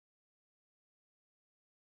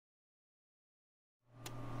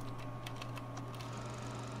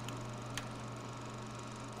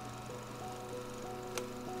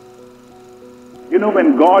You know,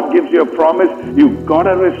 when God gives you a promise, you've got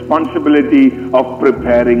a responsibility of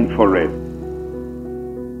preparing for it.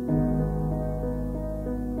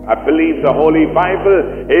 I believe the Holy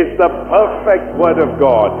Bible is the perfect Word of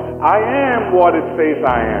God. I am what it says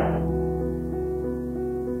I am.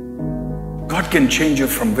 God can change you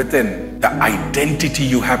from within. The identity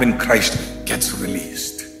you have in Christ gets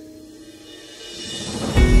released.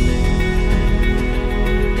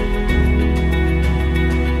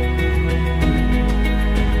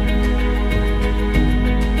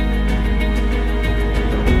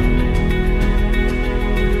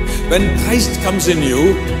 When Christ comes in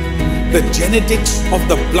you, the genetics of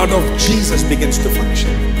the blood of Jesus begins to function.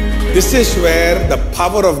 This is where the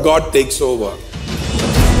power of God takes over.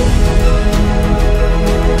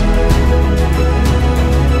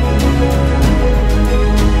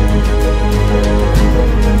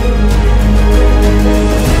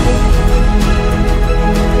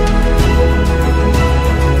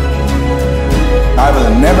 I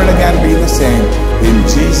will never again be the same. In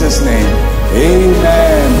Jesus' name,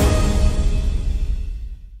 amen.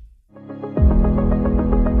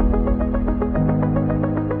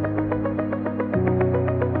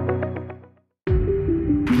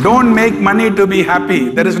 Don't make money to be happy.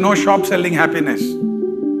 There is no shop selling happiness.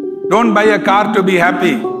 Don't buy a car to be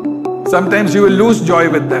happy. Sometimes you will lose joy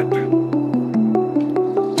with that.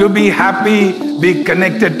 To be happy, be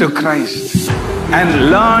connected to Christ and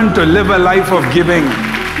learn to live a life of giving.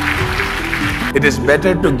 It is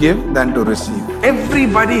better to give than to receive.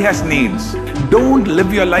 Everybody has needs. Don't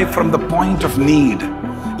live your life from the point of need.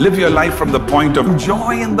 Live your life from the point of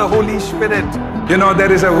joy in the Holy Spirit. You know,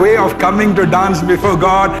 there is a way of coming to dance before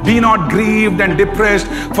God. Be not grieved and depressed,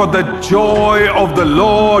 for the joy of the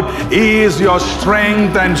Lord is your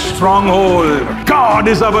strength and stronghold. God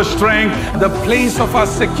is our strength. The place of our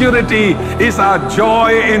security is our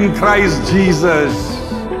joy in Christ Jesus.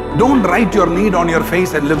 Don't write your need on your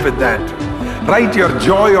face and live with that. Write your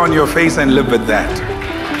joy on your face and live with that.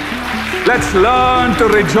 Let's learn to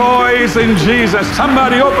rejoice in Jesus.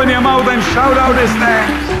 Somebody open your mouth and shout out His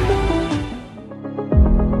thanks.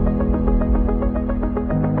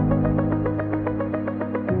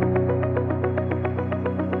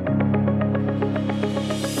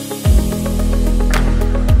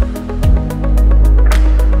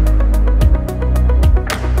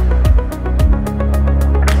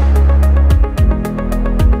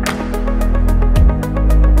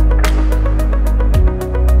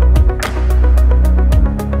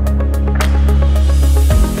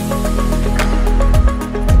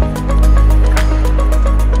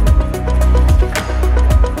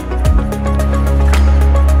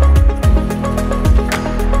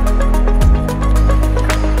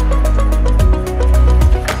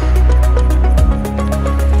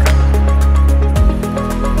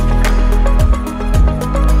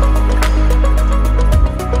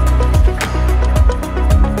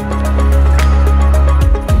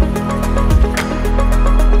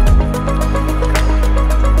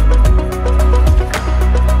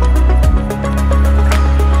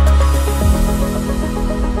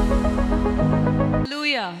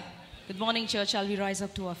 Church, shall we rise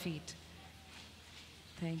up to our feet?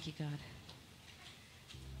 Thank you, God.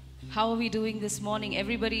 How are we doing this morning?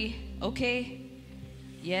 Everybody okay?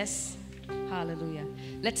 Yes? Hallelujah.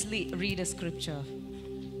 Let's read a scripture.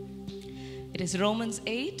 It is Romans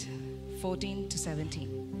 8:14 to 17.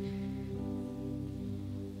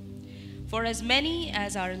 For as many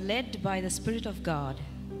as are led by the Spirit of God,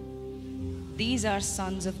 these are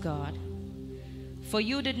sons of God. For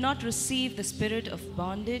you did not receive the spirit of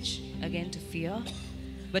bondage again to fear,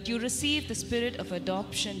 but you received the spirit of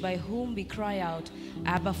adoption, by whom we cry out,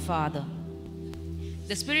 Abba, Father.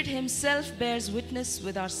 The Spirit Himself bears witness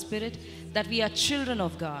with our spirit that we are children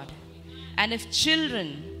of God. And if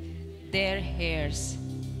children, then heirs,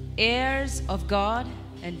 heirs of God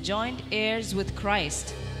and joint heirs with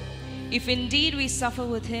Christ. If indeed we suffer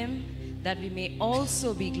with Him, that we may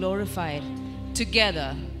also be glorified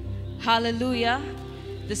together. Hallelujah.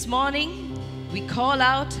 This morning, we call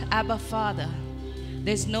out, Abba, Father.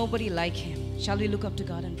 There's nobody like Him. Shall we look up to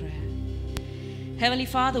God in prayer? Heavenly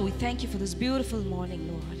Father, we thank You for this beautiful morning,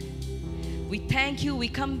 Lord. We thank You. We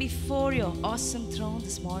come before Your awesome throne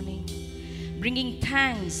this morning, bringing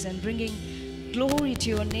thanks and bringing glory to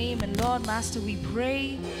Your name. And Lord, Master, we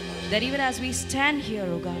pray that even as we stand here,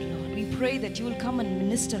 oh God, Lord, we pray that You will come and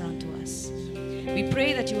minister unto us. We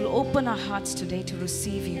pray that You will open our hearts today to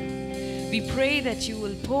receive You. We pray that You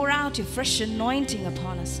will pour out Your fresh anointing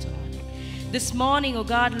upon us, Lord. This morning, oh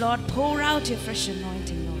God, Lord, pour out Your fresh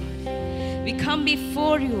anointing, Lord. We come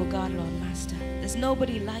before You, oh God, Lord, Master. There's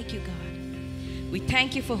nobody like You, God. We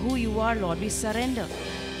thank you for who you are, Lord. We surrender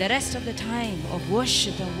the rest of the time of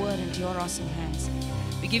worship and word into your awesome hands.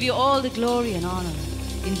 We give you all the glory and honor.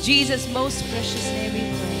 In Jesus' most precious name we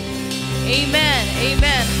pray. Amen.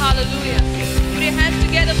 Amen. Hallelujah. Put your hands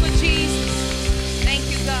together for Jesus. Thank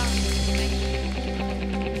you, God. Thank you.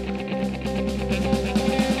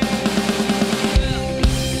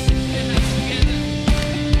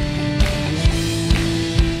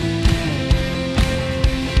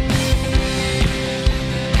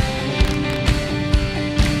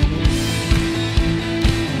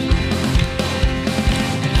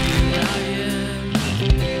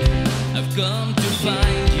 Come to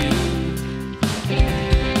find you.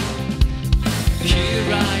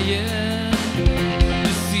 Here I am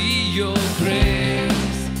to see your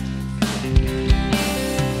grace,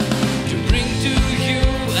 to bring to you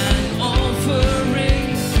an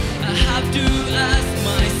offering. I have to ask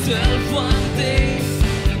myself one thing: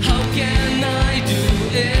 how can I do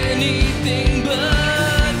anything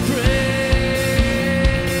but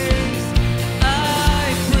praise? I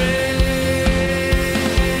pray.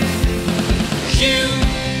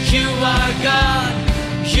 You are God,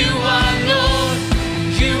 you are Lord,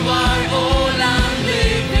 you are all I'm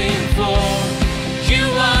living for. You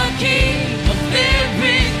are King of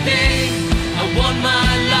everything. I want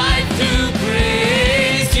my life to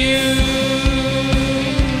praise you.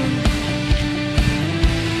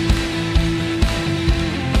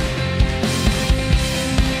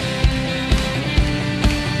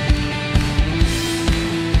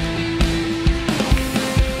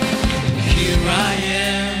 Here I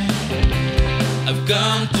am, I've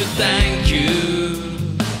come to thank you.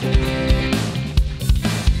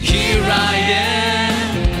 Here I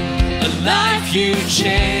am, a life you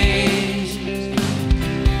changed,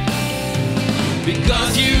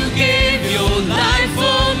 because you gave your life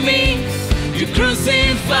for me. You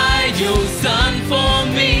crucified your son for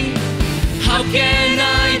me. How can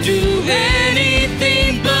I do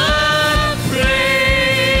anything but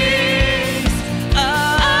praise? I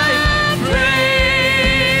pray.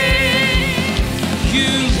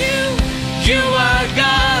 You are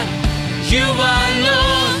God, you are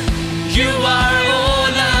Lord, you are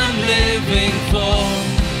all I'm living for.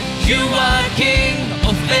 You are King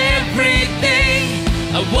of everything.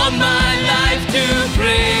 I want my life to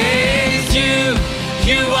praise you.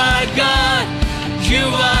 You are God, you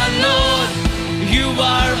are Lord, you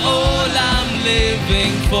are all I'm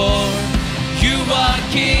living for. You are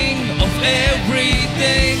King of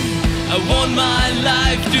everything. I want my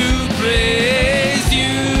life to praise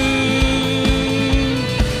you.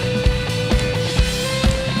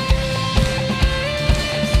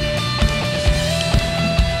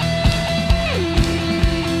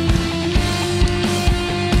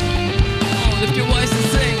 Lift your voice and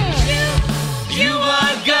sing. You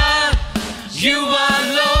are God, you are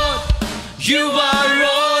Lord, you are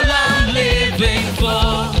all I'm living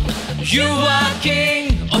for. You are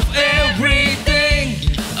King of everything.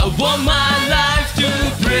 I want my life to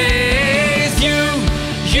praise you.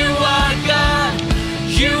 You are God,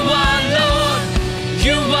 you are Lord,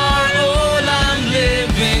 you are all I'm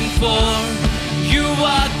living for. You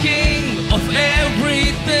are King of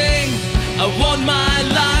everything. I want my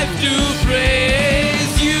life to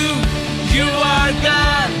praise you. You are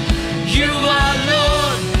God, you are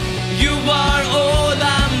Lord, you are all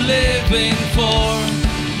I'm living for.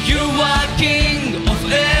 You are King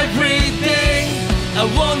of everything. I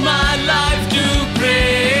want my life to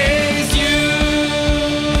praise you.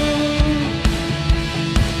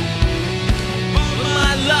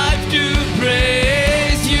 My life to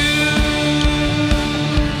praise you.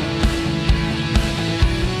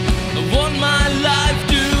 I want my life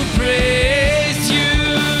to praise you.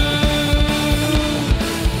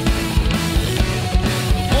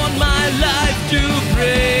 I want my life to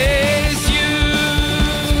praise you.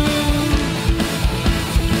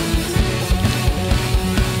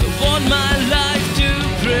 I want my life to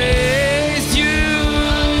praise you.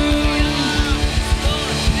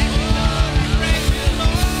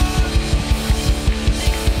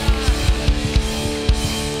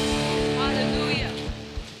 Hallelujah.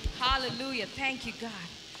 Hallelujah. Thank you, God.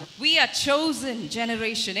 We are chosen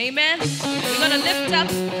generation. Amen. We're going to lift up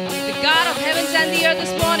the God of heavens and the earth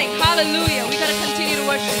this morning. Hallelujah. We're going to continue to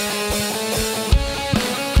worship.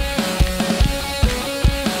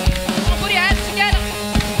 Come on, put your hands together.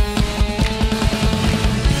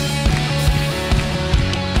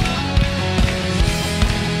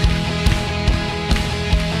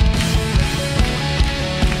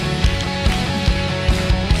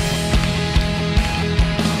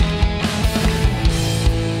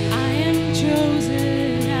 I am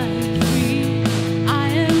chosen and free. I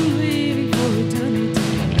am living for eternity.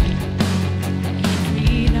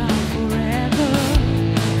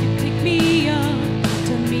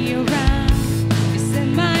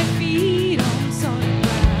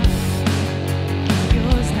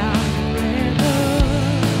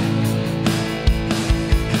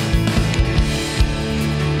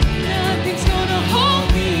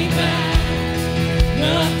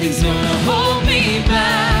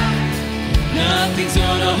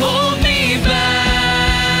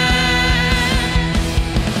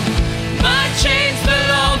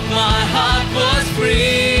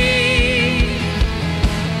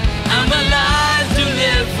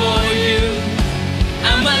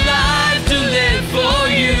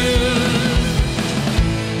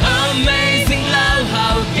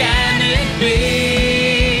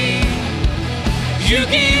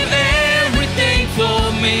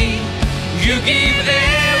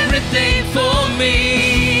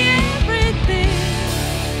 me. everything.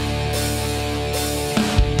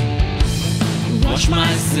 Wash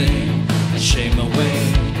my sin and shame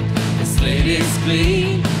away. The slate is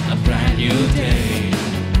clean, a brand new day.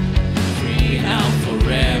 Free now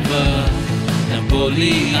forever. Now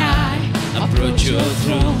boldly I approach your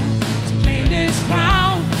throne to claim this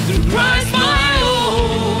crown through Christ my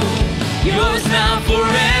own. Yours now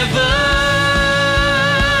forever.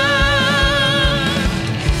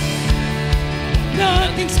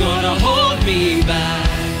 Nothing's gonna hold me back.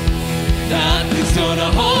 Nothing's gonna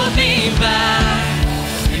hold me back.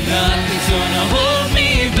 Nothing's gonna hold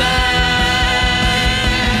me back.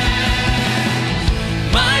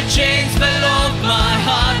 My chains fell off, my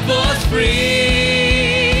heart was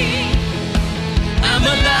free. I'm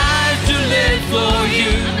alive to live for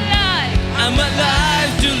you. I'm alive. I'm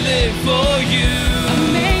alive to live for you.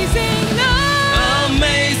 Amazing love.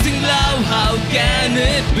 Amazing love, how can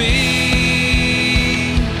it be?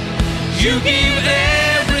 You give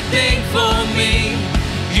everything for me.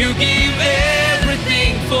 You give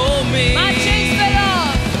everything for me. My chains fell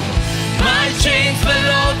off. My chains fell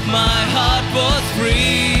off, my heart was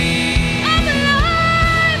free. I'm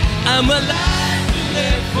alive. I'm alive to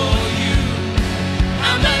live for you.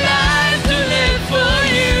 I'm alive to live for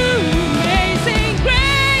you. Amazing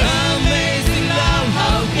grace. Amazing love,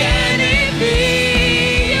 how can it be?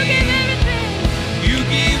 You give everything. You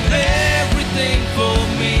give everything for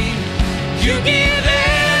me. You give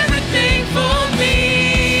everything for me.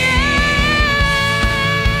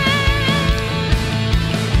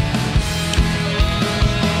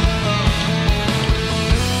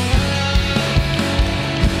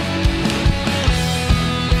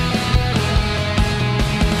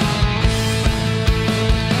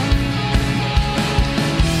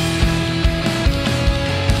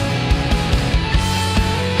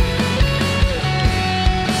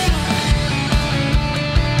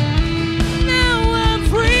 Now I'm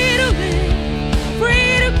free to live,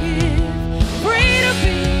 free to give, free to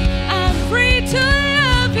be. I'm free to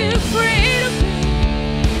love you, free to be,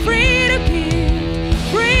 free to give,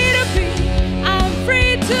 free to be. I'm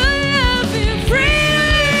free to love you, free to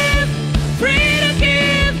live, free to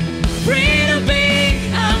give, free to be.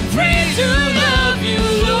 I'm free to love you,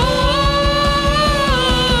 Lord.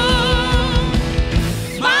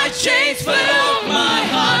 My chains fell off, my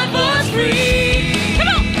heart was free. Come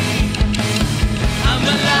on. I'm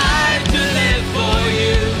alive to live for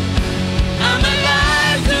you. I'm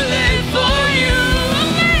alive to live for you.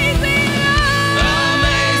 Amazing love.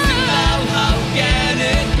 Amazing love, how can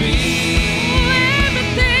it be?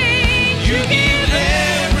 Everything. You give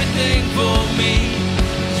everything for me.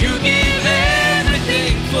 You give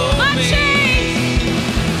everything for My me.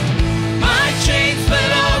 chains. My chains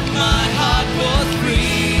fell off, my heart was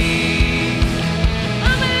free.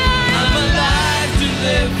 I'm alive. I'm alive to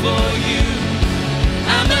live for you.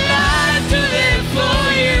 I'm alive to live for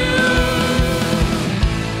you.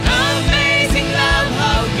 Amazing love,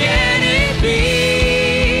 how can it be?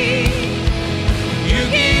 You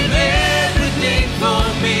give everything for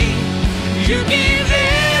me. You give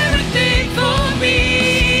everything for me.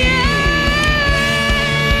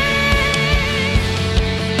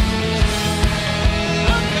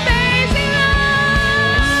 Amazing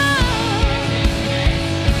love.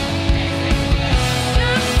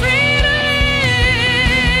 I'm free to live.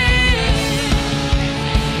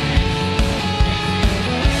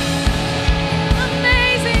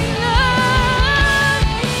 Amazing love.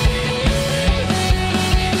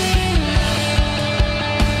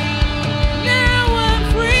 Now I'm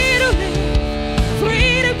free to live,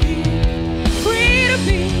 free to be, free to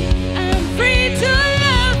be. I'm free to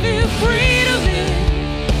love you, free to live,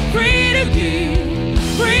 free to give,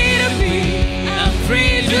 free to be. I'm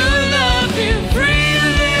free to love you, free to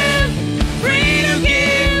live, free to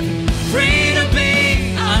give, free to be.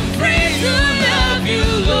 I'm free to love you,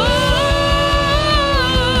 Lord.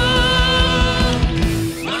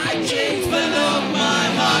 My chains fell off, my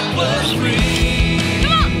heart was free.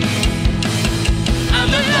 Come on. I'm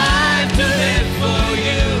alive to live for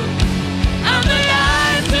you. I'm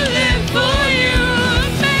alive to live for you.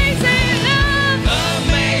 Amazing love.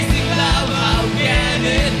 Amazing love, how can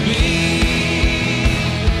it be?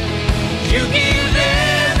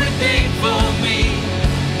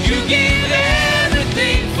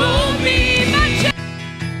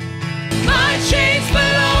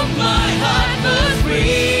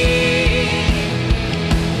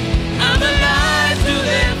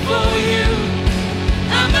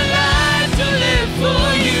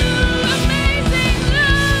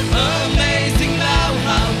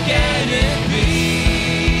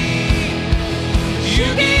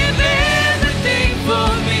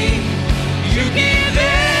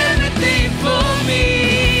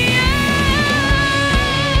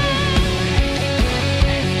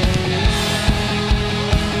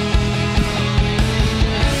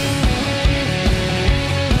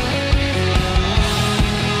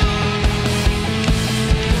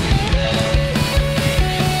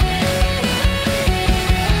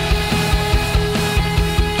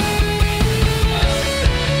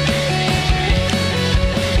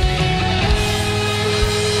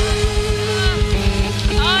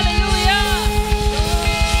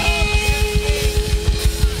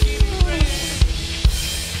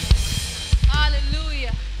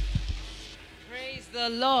 the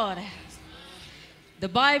Lord. The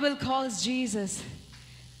Bible calls Jesus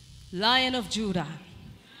Lion of Judah.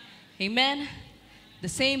 Amen. The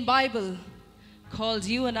same Bible calls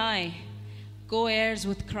you and I co-heirs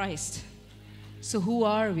with Christ. So who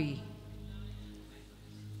are we?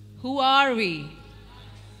 Who are we?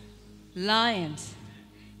 Lions.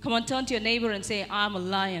 Come on, turn to your neighbor and say, I'm a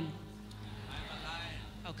lion.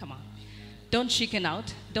 Oh, come on. Don't chicken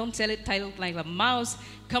out. Don't tell it titled like a mouse.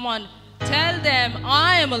 Come on, tell them,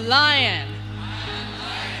 I am a lion.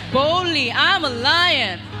 Boldly, I'm a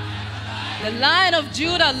lion. The Lion of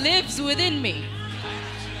Judah lives within me.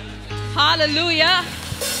 Hallelujah.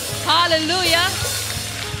 Hallelujah.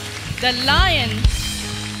 The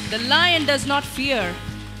lion does not fear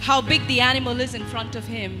how big the animal is in front of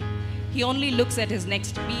him. He only looks at his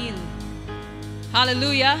next meal.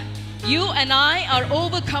 Hallelujah. You and I are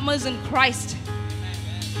overcomers in Christ.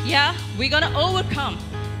 Yeah, we're going to overcome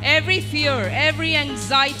every fear, every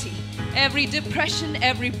anxiety, every depression,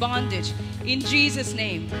 every bondage in Jesus'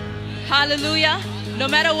 name. Hallelujah. No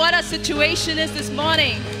matter what our situation is this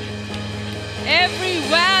morning, every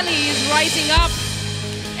valley is rising up.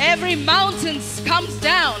 Every mountain comes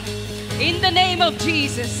down in the name of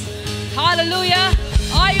Jesus. Hallelujah.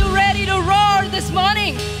 Are you ready to roar this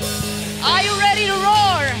morning? Are you ready to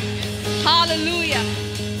roar? Hallelujah.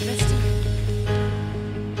 Let's do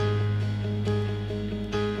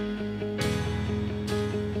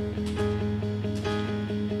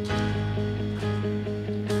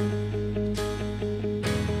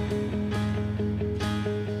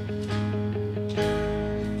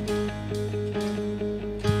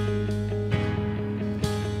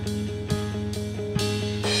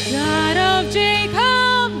God of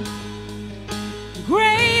Jacob,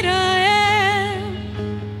 great I am,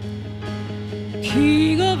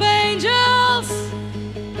 King of angels,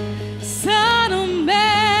 Son of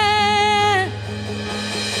man,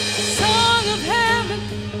 Song of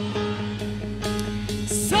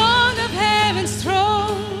heaven's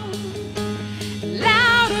throne,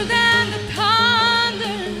 louder than the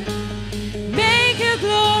thunder, make your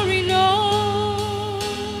glory known.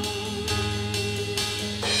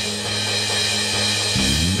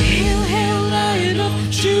 Hail, hail, Lion of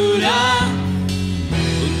Judah,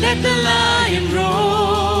 let the lion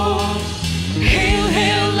roar. Hail,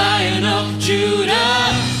 hail, Lion of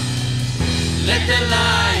Judah, let the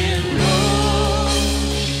lion roar.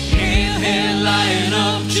 Hail, hail, Lion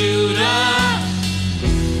of Judah,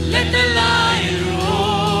 let the lion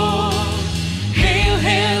roar. Hail,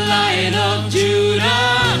 hail, Lion of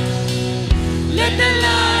Judah, let the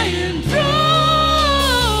lion roar.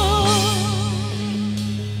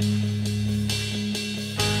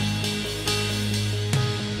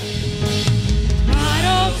 Pride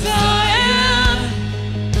of Zion,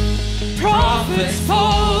 prophets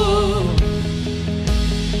fall.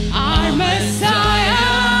 Our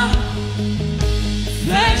Messiah,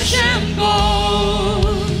 flesh and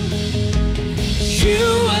bone. You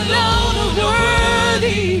alone are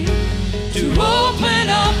worthy to open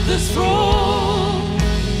up the scroll.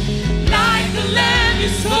 Like the lamb you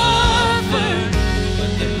suffered,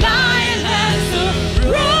 but the lion has the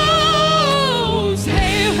rose.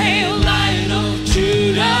 Hail, hail, Lion of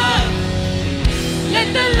Judah,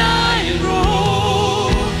 let the lion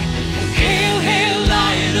roar. Hail, hail,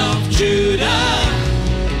 Lion of Judah,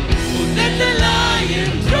 let the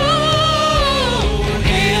lion roar.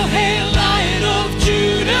 Hail, hail, Lion of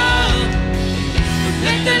Judah,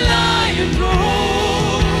 let the lion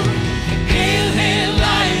roar. Hail, hail,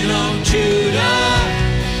 Lion of Judah,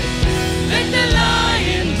 let the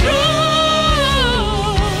lion roar.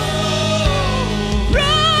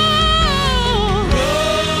 Roar, roar,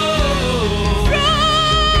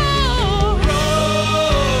 roar,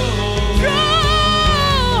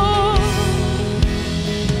 roar.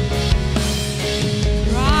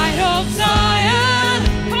 Pride of Zion,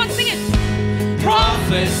 come on, sing it.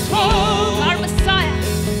 Prophets fall. Our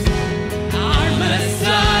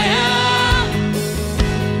Messiah,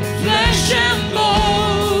 flesh and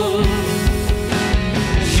bone.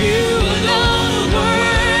 You alone are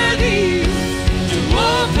worthy to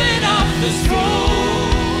open up the scroll.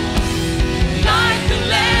 Like the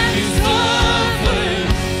lamb you suffered,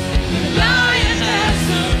 the lion has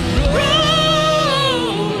the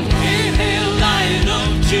rule. Hail, hail, Lion of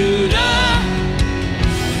Judah,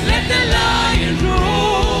 let the lion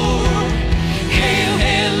roar. Hail,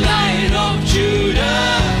 hail, Lion of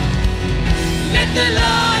Judah, let the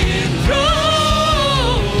lion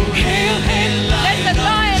roar. Hail, hail, Lion of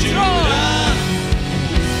Judah,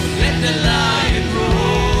 let the lion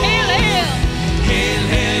roar. Hail, hail. Hail,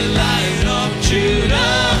 hail, Lion of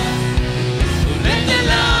Judah, let the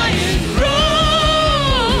lion roar.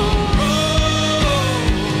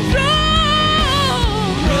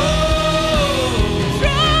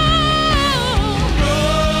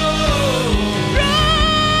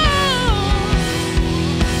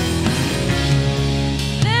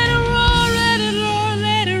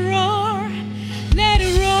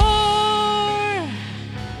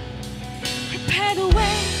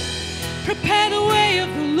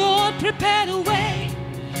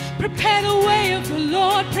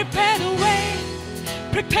 prepare the way.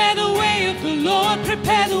 Prepare the way of the Lord.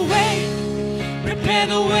 Prepare the way. Prepare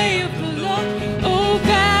the way of the Lord. Oh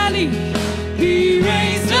valley, be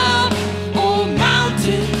raised up. Oh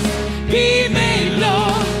mountains, be made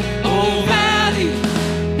low. Oh valley,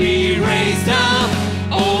 be raised up.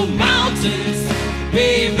 Oh mountains,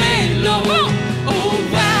 be made low. Oh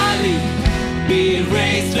valley, be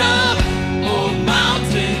raised up. Oh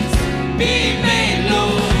mountains, be made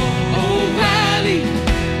low. Oh valley,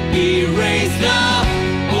 be raised up.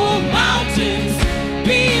 Oh mountains,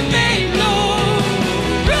 be made low.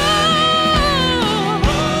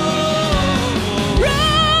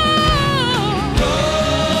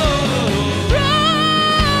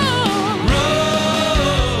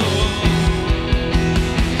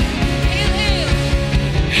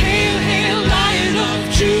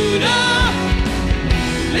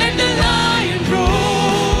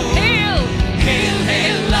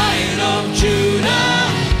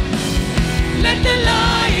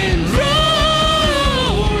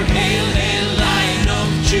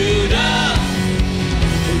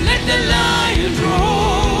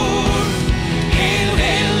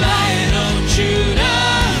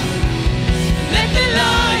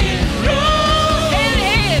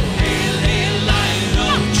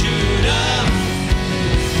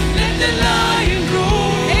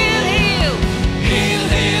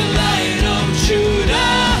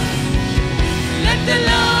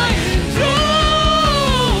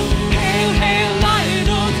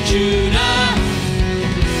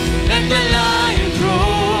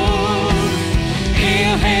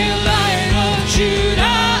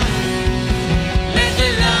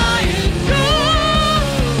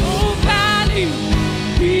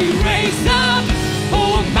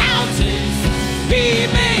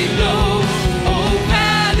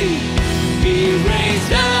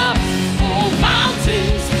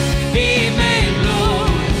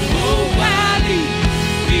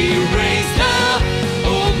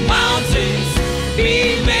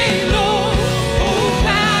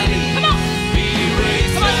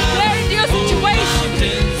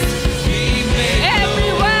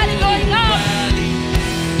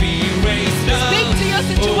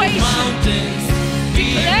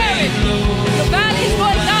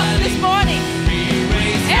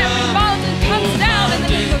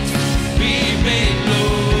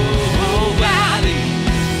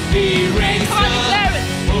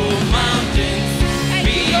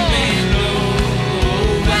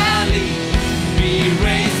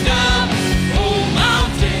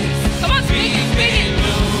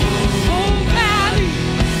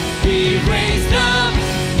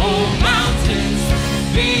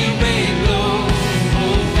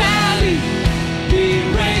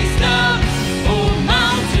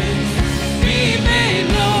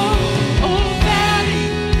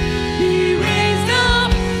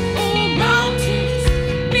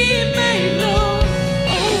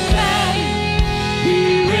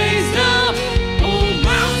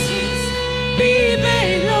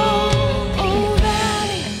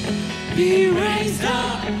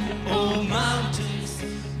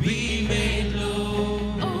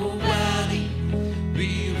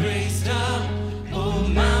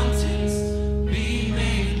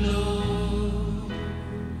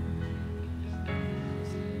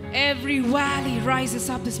 Rises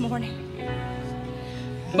up this morning.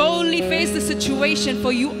 Boldly face the situation,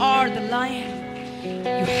 for you are the Lion.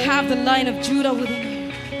 You have the Lion of Judah within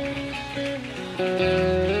you.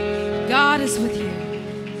 God is with you.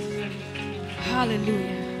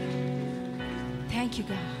 Hallelujah. Thank you,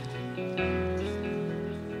 God.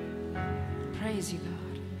 Praise you,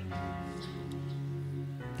 God.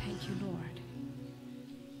 Thank you, Lord.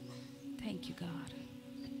 Thank you, God.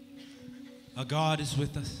 Our God is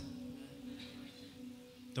with us.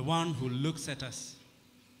 The one who looks at us,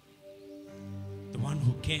 the one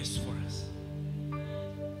who cares for us.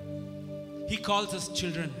 He calls us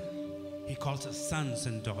children. He calls us sons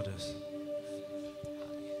and daughters.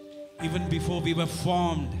 Even before we were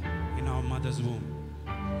formed in our mother's womb,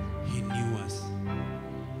 He knew us.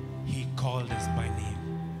 He called us by name.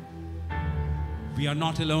 We are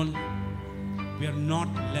not alone. We are not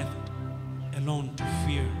left alone to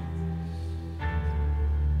fear.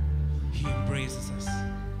 He embraces us.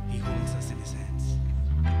 He holds us in His hands.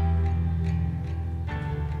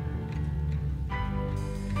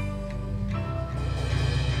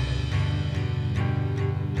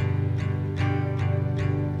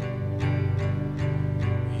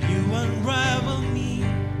 You unravel me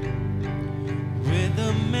with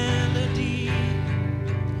a melody.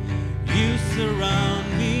 You surround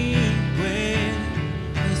me with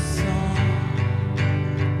a song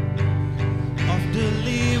of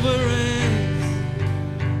deliverance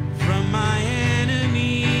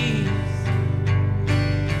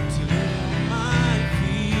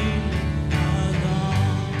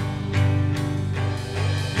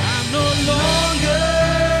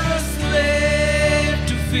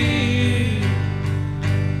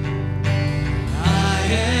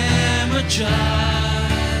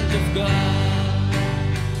child of God.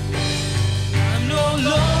 I'm no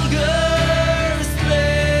longer a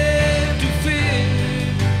slave to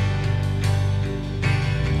fear.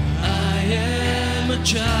 I am a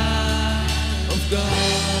child of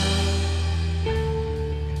God.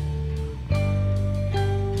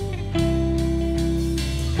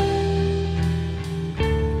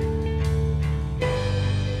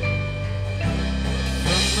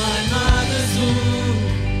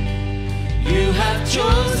 You have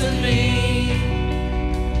chosen me.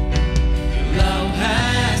 Your love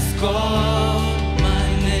has called my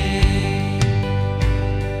name.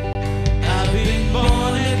 I've been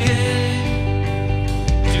born again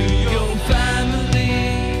to your family.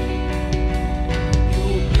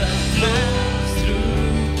 Your blood flows through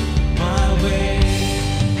my veins.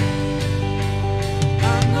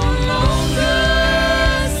 I'm no longer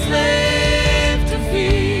a slave to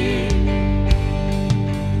fear.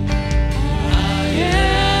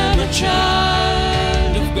 Child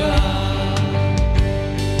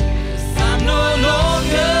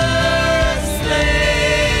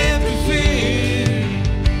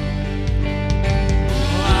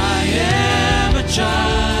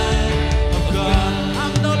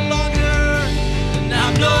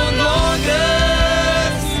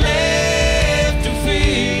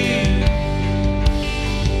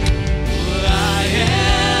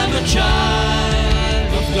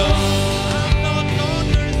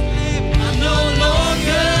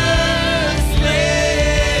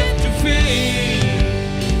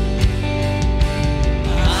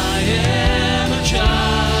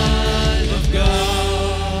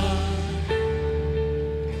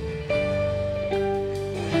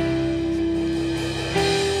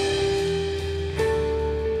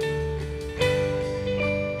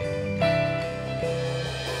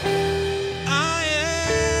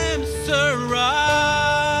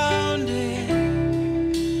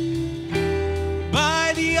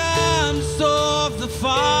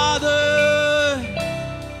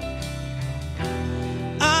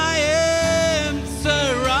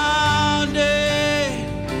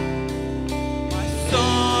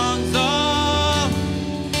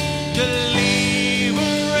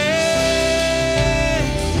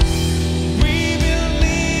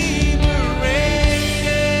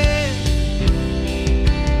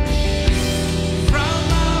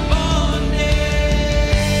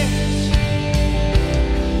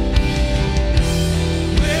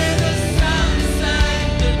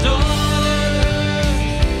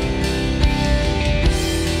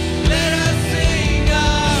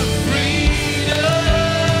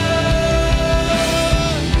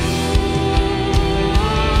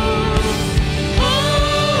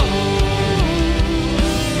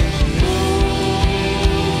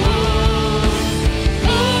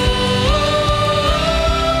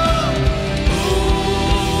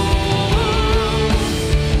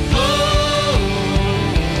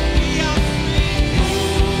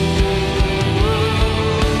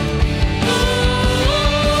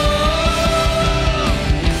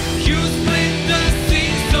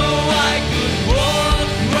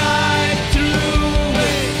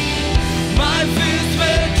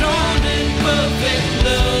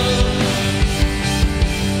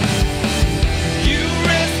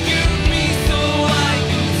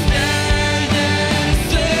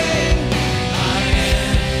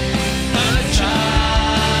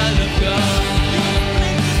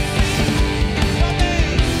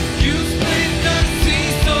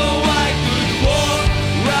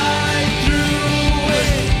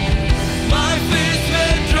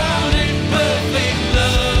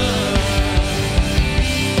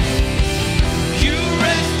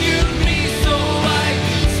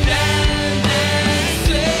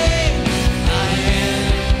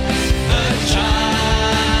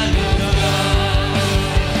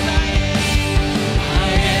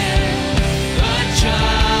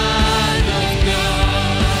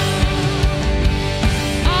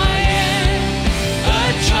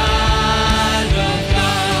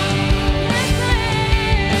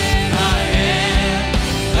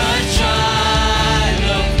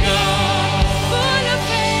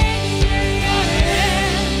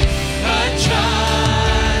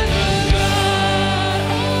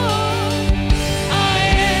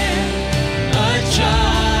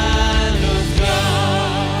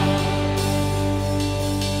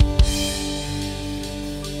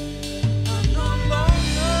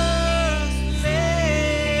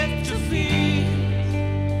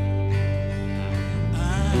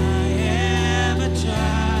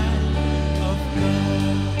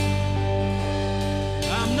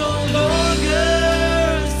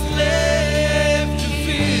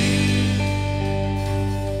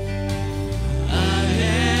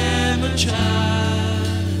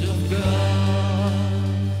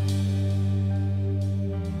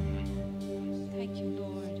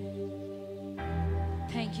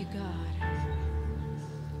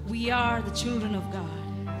We are the children of God.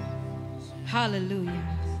 Hallelujah.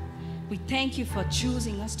 We thank you for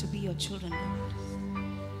choosing us to be your children,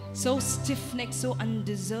 Lord. So stiff-necked, so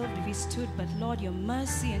undeserved we stood, but Lord, your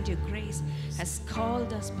mercy and your grace has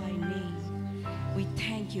called us by name. We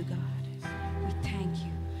thank you, God. We thank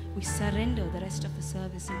you. We surrender the rest of the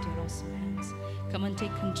service into your awesome hands. Come and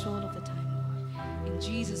take control of the time, Lord. In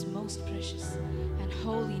Jesus' most precious and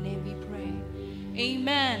holy name we pray.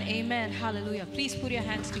 Amen. Amen. Hallelujah. Please put your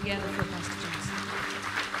hands together for Pastor Johnson.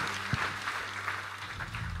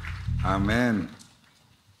 Amen.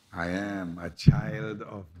 I am a child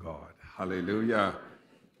of God. Hallelujah.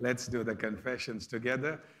 Let's do the confessions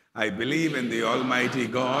together. I believe in the Almighty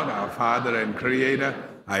God, our Father and Creator.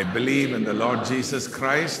 I believe in the Lord Jesus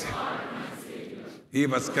Christ. He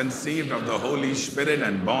was conceived of the Holy Spirit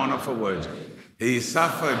and born of a virgin. He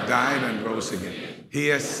suffered, died, and rose again. He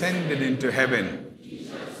ascended into heaven.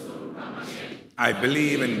 I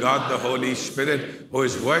believe in God the Holy Spirit, who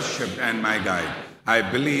is worshipped and my guide. I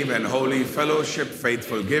believe in holy fellowship,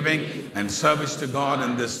 faithful giving, and service to God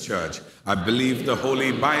in this church. I believe the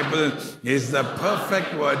Holy Bible is the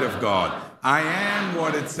perfect Word of God. I am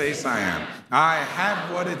what it says I am. I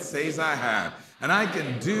have what it says I have. And I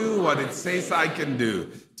can do what it says I can do.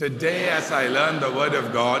 Today, as I learn the Word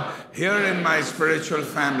of God here in my spiritual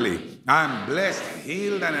family, I am blessed,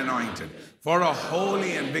 healed, and anointed for a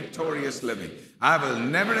holy and victorious living. I will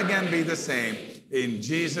never again be the same. In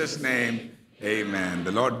Jesus' name, amen.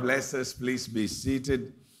 The Lord bless us. Please be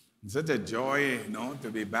seated. It's such a joy, to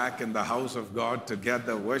be back in the house of God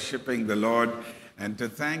together, worshiping the Lord, and to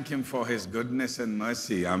thank Him for His goodness and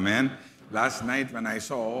mercy. Amen. Last night when I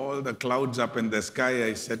saw all the clouds up in the sky,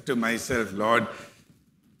 I said to myself, Lord,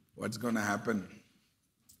 what's going to happen?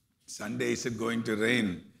 Sunday, is it going to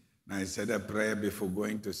rain? And I said a prayer before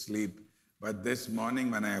going to sleep. But this morning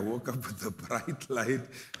when I woke up with the bright light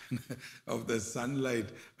of the sunlight,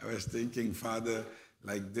 I was thinking, Father,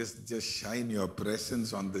 like this, just shine your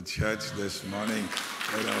presence on the church this morning,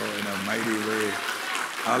 in a mighty way.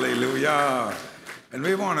 Hallelujah. And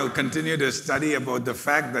we want to continue to study about the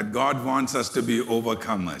fact that God wants us to be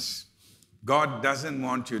overcomers. God doesn't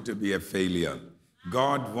want you to be a failure.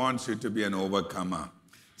 God wants you to be an overcomer.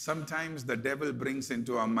 Sometimes the devil brings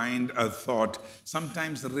into our mind a thought.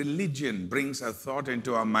 Sometimes religion brings a thought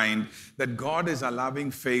into our mind that God is allowing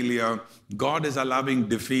failure, God is allowing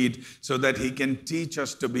defeat so that He can teach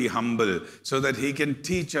us to be humble, so that He can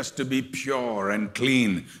teach us to be pure and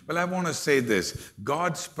clean. Well, I want to say this.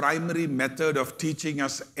 God's primary method of teaching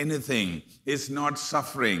us anything is not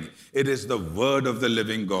suffering. It is the Word of the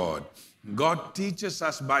living God. God teaches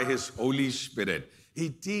us by His Holy Spirit. He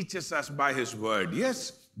teaches us by His Word.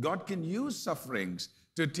 Yes, God can use sufferings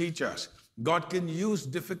to teach us. God can use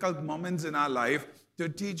difficult moments in our life to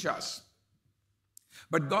teach us.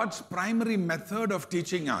 But God's primary method of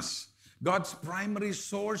teaching us, God's primary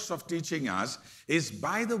source of teaching us is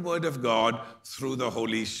by the Word of God through the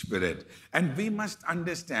Holy Spirit. And we must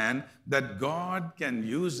understand that God can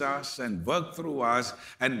use us and work through us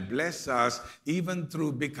and bless us even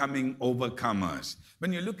through becoming overcomers.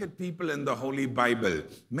 When you look at people in the Holy Bible,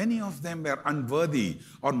 many of them were unworthy,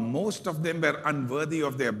 or most of them were unworthy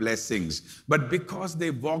of their blessings. But because they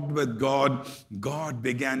walked with God, God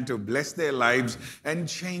began to bless their lives and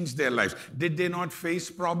change their lives. Did they not face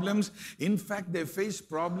problems? In fact, they faced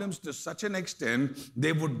problems to such an extent,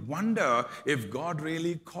 they would wonder if God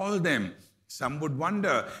really called them. Some would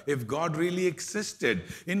wonder if God really existed.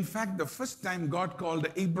 In fact, the first time God called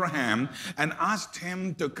Abraham and asked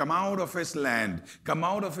him to come out of his land, come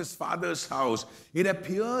out of his father's house, it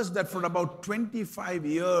appears that for about 25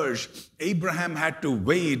 years, Abraham had to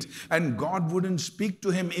wait and God wouldn't speak to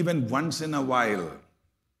him even once in a while.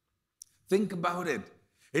 Think about it.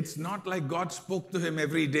 It's not like God spoke to him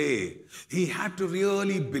every day. He had to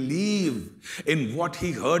really believe in what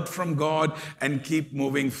he heard from God and keep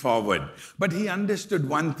moving forward. But he understood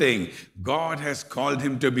one thing. God has called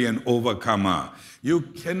him to be an overcomer. You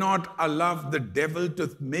cannot allow the devil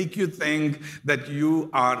to make you think that you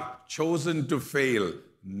are chosen to fail.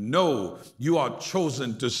 No, you are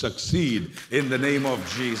chosen to succeed in the name of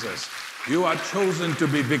Jesus. You are chosen to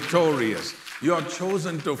be victorious. You are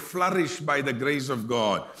chosen to flourish by the grace of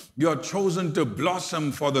God. You are chosen to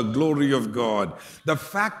blossom for the glory of God. The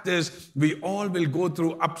fact is, we all will go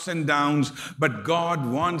through ups and downs, but God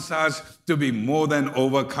wants us to be more than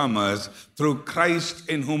overcomers through Christ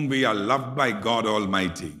in whom we are loved by God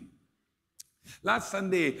Almighty. Last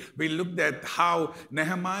Sunday, we looked at how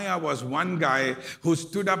Nehemiah was one guy who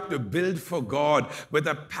stood up to build for God with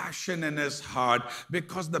a passion in his heart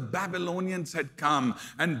because the Babylonians had come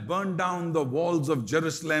and burned down the walls of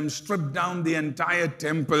Jerusalem, stripped down the entire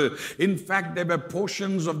temple. In fact, there were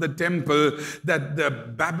portions of the temple that the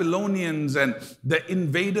Babylonians and the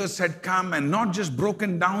invaders had come and not just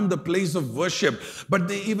broken down the place of worship, but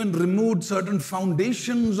they even removed certain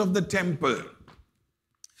foundations of the temple.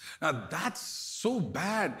 Now that's so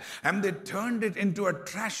bad, and they turned it into a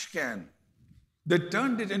trash can. They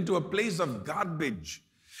turned it into a place of garbage.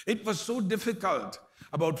 It was so difficult.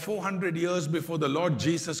 About 400 years before the Lord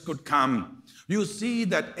Jesus could come, you see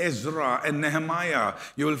that Ezra and Nehemiah,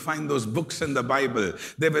 you will find those books in the Bible.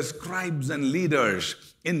 They were scribes and leaders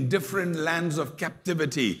in different lands of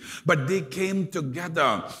captivity, but they came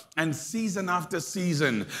together, and season after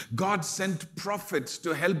season, God sent prophets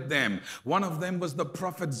to help them. One of them was the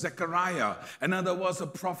prophet Zechariah. Another was a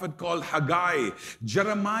prophet called Haggai.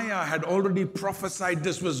 Jeremiah had already prophesied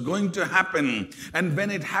this was going to happen, and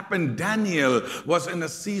when it happened, Daniel was in a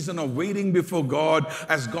season of waiting before God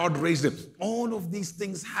as God raised him. All of these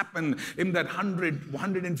things happened in that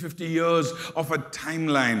 150 years of a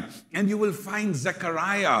timeline, and you will find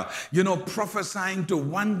Zechariah prophesying to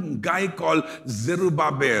one guy called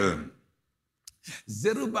Zerubbabel.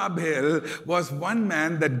 Zerubbabel was one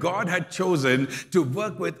man that God had chosen to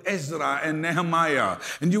work with Ezra and Nehemiah.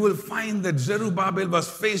 And you will find that Zerubbabel was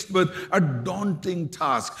faced with a daunting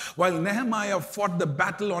task. While Nehemiah fought the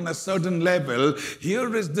battle on a certain level,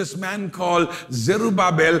 here is this man called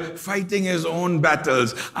Zerubbabel fighting his own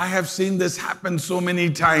battles. I have seen this happen so many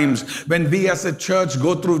times. When we as a church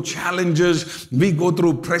go through challenges, we go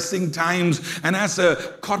through pressing times, and as a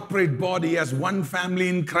corporate body, as one family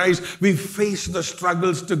in Christ, we face the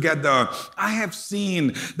struggles together. I have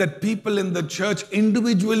seen that people in the church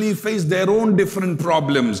individually face their own different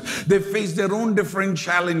problems. They face their own different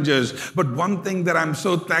challenges. But one thing that I'm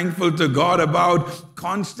so thankful to God about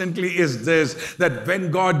constantly is this, that when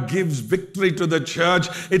God gives victory to the church,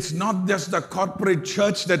 it's not just the corporate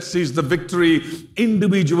church that sees the victory.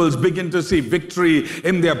 Individuals begin to see victory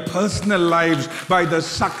in their personal lives by the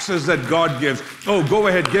success that God gives. Oh, go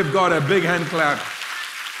ahead, give God a big hand clap.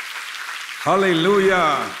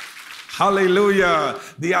 Hallelujah. Hallelujah.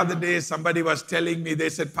 The other day, somebody was telling me, they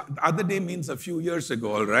said, the other day means a few years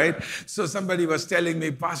ago, all right? So somebody was telling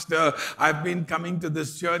me, Pastor, I've been coming to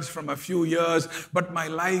this church from a few years, but my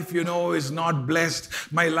life, is not blessed.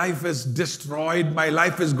 My life is destroyed. My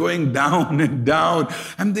life is going down and down.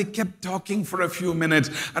 And they kept talking for a few minutes.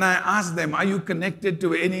 And I asked them, are you connected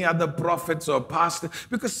to any other prophets or pastors?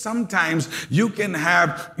 Because sometimes you can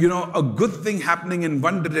have, a good thing happening in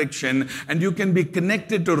one direction, and you can be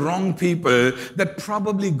connected to wrong people that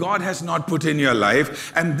probably God has not put in your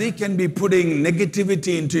life, and they can be putting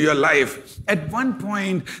negativity into your life. At one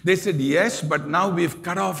point, they said, yes, but now we've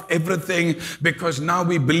cut off everything because now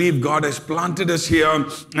we believe God has planted us here,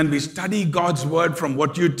 and we study God's word from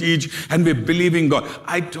what you teach, and we believe in God.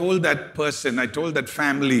 I told that person, I told that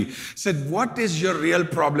family, said, what is your real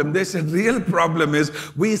problem? They said, real problem is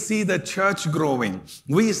we see the church growing.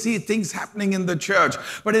 We see things happening in the church,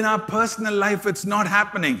 but in our personal life, it's not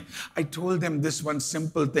happening. I told them this one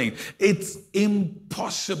simple thing. It's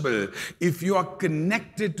impossible if you are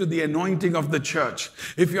connected to the anointing of the church,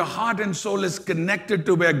 if your heart and soul is connected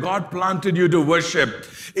to where God planted you to worship,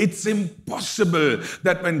 it's impossible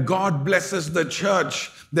that when God blesses the church,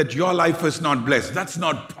 that your life is not blessed. That's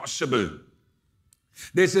not possible.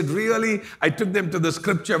 They said, really? I took them to the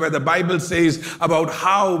scripture where the Bible says about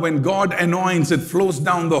how when God anoints, it flows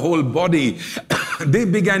down the whole body. They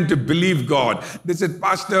began to believe God. They said,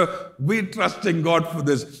 Pastor, we're trusting God for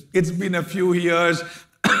this. It's been a few years,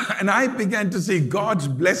 and I began to see God's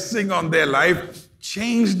blessing on their life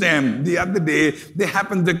change them. The other day, they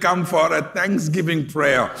happened to come for a Thanksgiving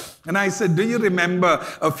prayer. And I said, do you remember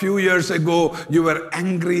a few years ago, you were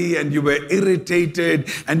angry and you were irritated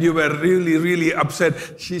and you were really, really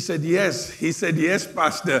upset? She said, yes. He said, yes,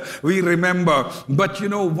 Pastor, we remember. But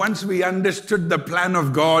once we understood the plan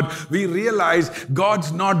of God, we realized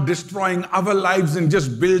God's not destroying our lives and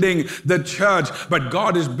just building the church, but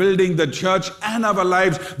God is building the church and our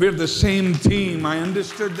lives. We're the same team. I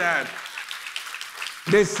understood that.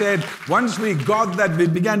 They said, once we got that, we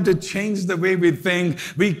began to change the way we think.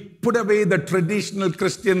 We put away the traditional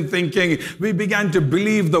Christian thinking. We began to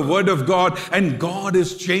believe the word of God, and God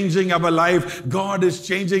is changing our life. God is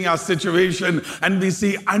changing our situation, and we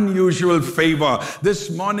see unusual favor. This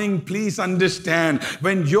morning, please understand,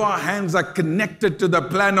 when your hands are connected to the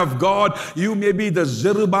plan of God, you may be the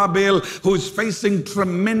Zerubbabel who's facing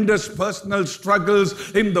tremendous personal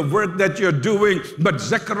struggles in the work that you're doing. But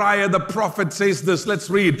Zechariah the prophet says this. Let's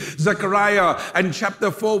read Zechariah and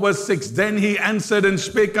chapter 4 verse 6. Then he answered and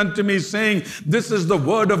spake unto me, saying, this is the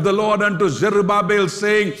word of the Lord unto Zerubbabel,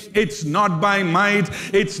 saying, it's not by might,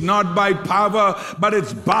 it's not by power, but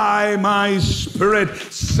it's by my spirit,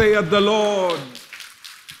 saith the Lord.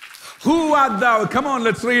 Who art thou? Come on,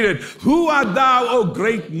 let's read it. Who art thou, O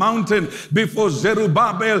great mountain? Before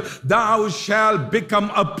Zerubbabel, thou shalt become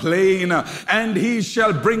a plain, and he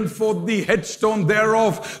shall bring forth the headstone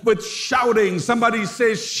thereof with shouting. Somebody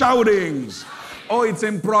say shoutings. Oh, it's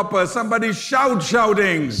improper. Somebody shout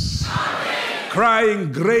shoutings.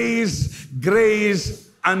 Crying grace, grace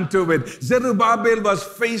unto it. Zerubbabel was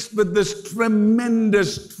faced with this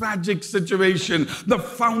tremendous tragic situation. The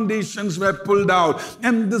foundations were pulled out,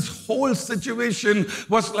 and this whole situation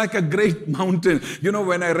was like a great mountain. You know,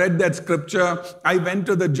 when I read that scripture, I went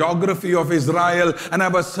to the geography of Israel and I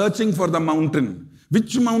was searching for the mountain.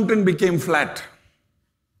 Which mountain became flat?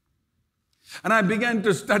 And I began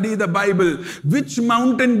to study the Bible. Which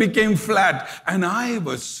mountain became flat? And I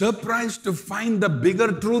was surprised to find the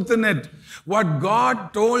bigger truth in it. What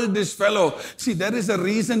God told this fellow. See, there is a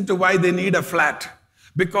reason to why they need a flat.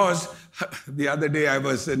 Because the other day I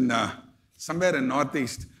was in somewhere in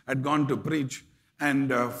Northeast. I'd gone to preach.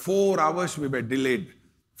 And 4 hours we were delayed.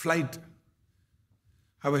 Flight.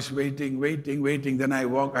 I was waiting. Then I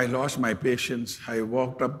lost my patience. I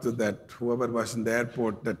walked up to that, whoever was in the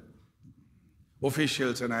airport, that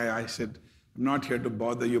officials, and I said, I'm not here to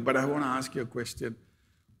bother you, but I want to ask you a question.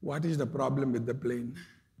 What is the problem with the plane?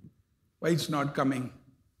 Why it's not coming?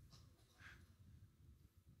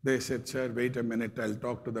 They said, sir, wait a minute, I'll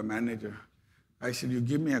talk to the manager. I said, you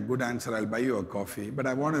give me a good answer, I'll buy you a coffee, but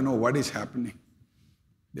I want to know what is happening.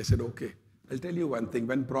 They said, okay. I'll tell you one thing,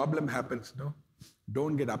 when problem happens,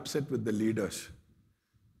 don't get upset with the leaders.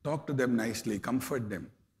 Talk to them nicely, comfort them.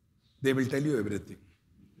 They will tell you everything.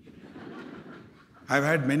 I've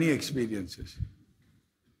had many experiences.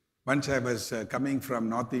 Once I was coming from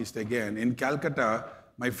Northeast again. In Calcutta,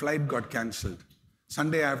 my flight got cancelled.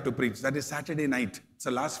 Sunday I have to preach. That is Saturday night. It's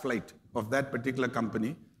the last flight of that particular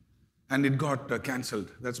company. And it got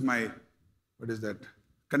cancelled. That's my,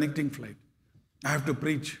 connecting flight. I have to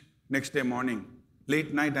preach next day morning.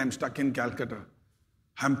 Late night, I'm stuck in Calcutta.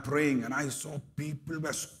 I'm praying, and I saw people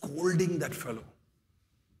were scolding that fellow.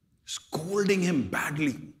 Scolding him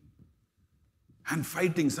badly. And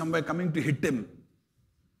fighting, somewhere coming to hit him.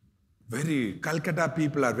 Calcutta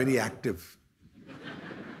people are very active.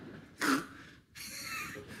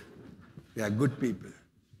 They are good people.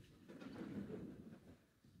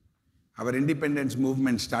 Our independence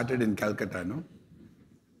movement started in Calcutta, no?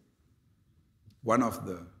 One of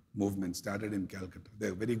the movements started in Calcutta. They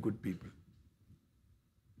are very good people.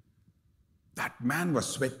 That man was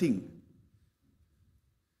sweating.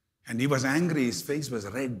 And he was angry, his face was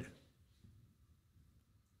red.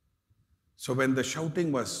 So when the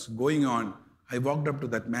shouting was going on, I walked up to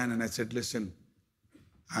that man and I said, listen,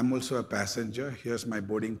 I'm also a passenger. Here's my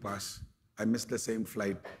boarding pass. I missed the same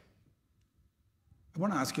flight. I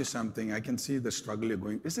want to ask you something. I can see the struggle you're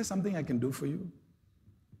going. Is there something I can do for you?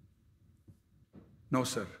 No,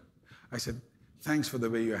 sir. I said, thanks for the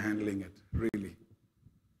way you're handling it. Really.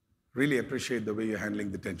 Really appreciate the way you're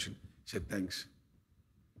handling the tension. He said, thanks.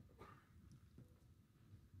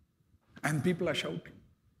 And people are shouting.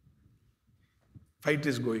 Fight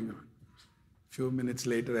is going on. A few minutes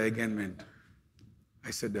later, I again went.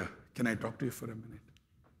 I said, can I talk to you for a minute?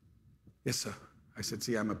 Yes, sir. I said,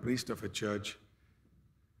 see, I'm a priest of a church.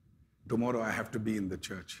 Tomorrow I have to be in the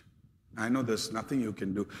church. I know there's nothing you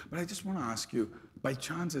can do, but I just want to ask you, by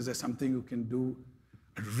chance, is there something you can do?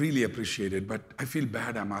 I'd really appreciate it, but I feel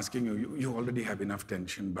bad I'm asking you. You already have enough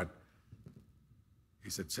tension, but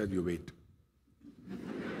he said, sir, you wait.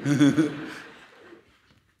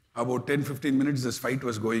 About 10-15 minutes, this fight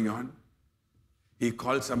was going on. He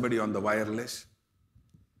called somebody on the wireless.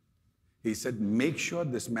 He said, make sure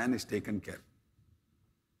this man is taken care.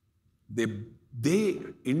 They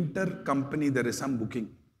intercompany, there is some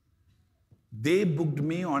booking. They booked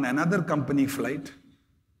me on another company flight.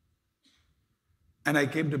 And I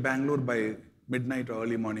came to Bangalore by midnight or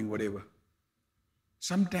early morning, whatever.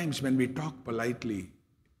 Sometimes when we talk politely,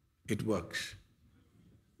 it works.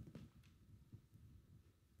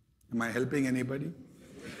 Am I helping anybody?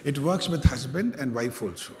 It works with husband and wife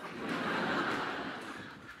also.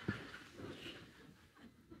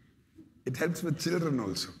 It helps with children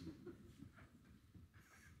also.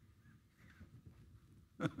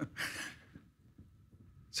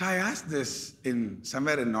 So I asked this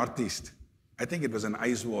somewhere in Northeast. I think it was an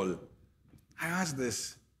ice wall. I asked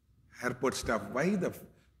this airport staff, why the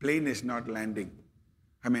plane is not landing?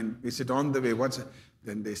 I mean, is it on the way?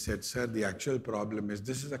 Then they said, sir, the actual problem is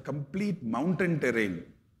this is a complete mountain terrain.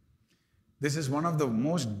 This is one of the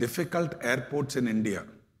most difficult airports in India.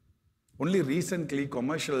 Only recently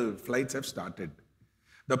commercial flights have started.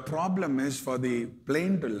 The problem is for the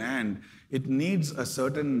plane to land, it needs a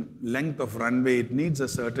certain length of runway, it needs a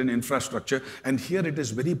certain infrastructure, and here it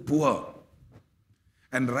is very poor.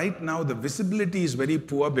 And right now the visibility is very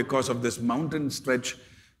poor because of this mountain stretch,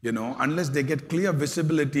 unless they get clear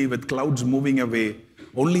visibility with clouds moving away,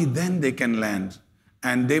 only then they can land.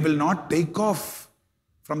 And they will not take off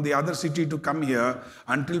from the other city to come here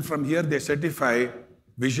until from here they certify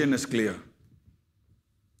vision is clear.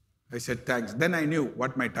 I said, thanks. Then I knew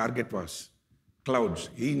what my target was. Clouds.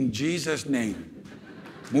 In Jesus' name,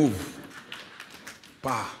 move.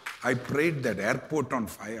 I prayed that airport on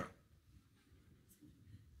fire.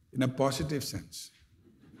 In a positive sense.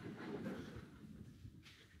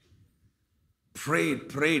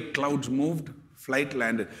 Prayed, clouds moved, flight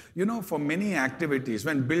landed. For many activities,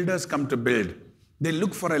 when builders come to build, they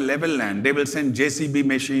look for a level land. They will send JCB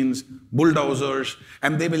machines, bulldozers,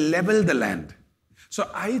 and they will level the land. So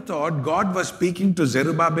I thought God was speaking to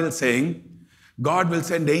Zerubbabel saying, God will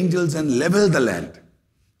send angels and level the land.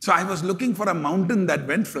 So I was looking for a mountain that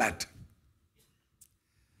went flat.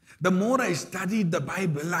 The more I studied the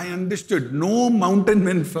Bible, I understood no mountain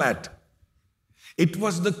went flat. It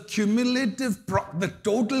was the cumulative, the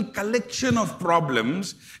total collection of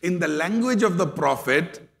problems in the language of the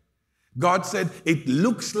prophet. God said, it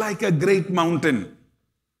looks like a great mountain.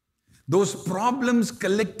 Those problems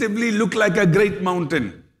collectively look like a great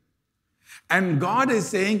mountain. And God is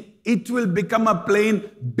saying, it will become a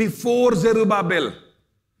plain before Zerubbabel.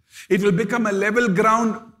 It will become a level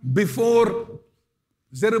ground before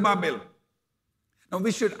Zerubbabel. Now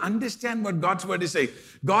we should understand what God's word is saying.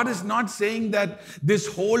 God is not saying that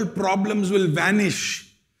this whole problems will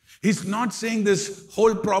vanish. He's not saying this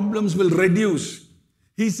whole problems will reduce.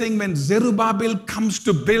 He's saying when Zerubbabel comes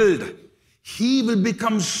to build, he will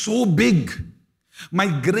become so big. My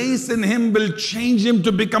grace in him will change him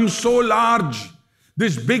to become so large.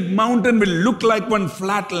 This big mountain will look like one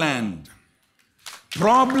flat land.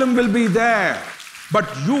 Problem will be there, but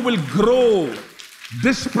you will grow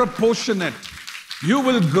disproportionate. You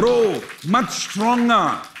will grow much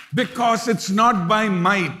stronger because it's not by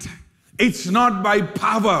might. It's not by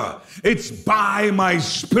power. It's by my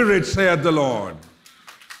spirit, saith the Lord.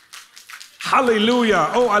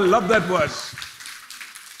 Hallelujah. Oh, I love that verse.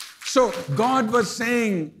 So God was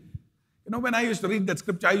saying, when I used to read that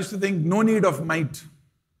scripture, I used to think, no need of might.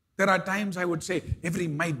 There are times I would say, every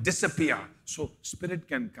might disappear so spirit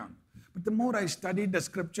can come. But the more I studied the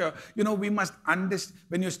scripture, we must understand,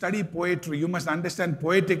 when you study poetry, you must understand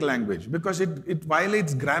poetic language because it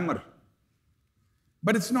violates grammar.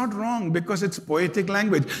 But it's not wrong because it's poetic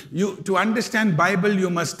language. To understand Bible, you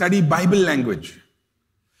must study Bible language.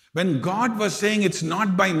 When God was saying it's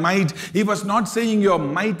not by might, he was not saying your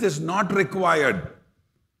might is not required.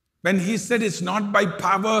 When he said it's not by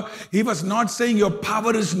power, he was not saying your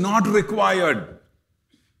power is not required.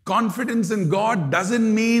 Confidence in God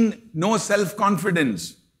doesn't mean no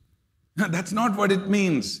self-confidence. That's not what it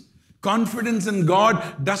means. Confidence in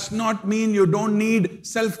God does not mean you don't need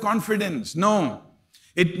self-confidence. No.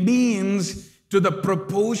 It means to the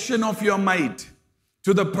proportion of your might,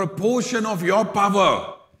 to the proportion of your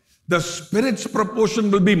power, the Spirit's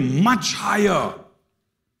proportion will be much higher.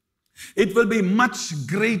 It will be much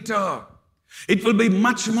greater. It will be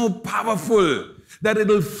much more powerful. That it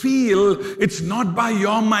will feel it's not by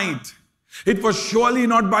your might. It was surely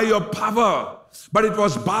not by your power, but it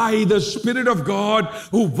was by the Spirit of God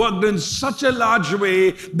who worked in such a large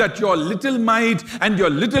way that your little might and your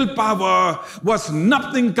little power was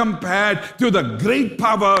nothing compared to the great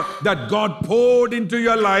power that God poured into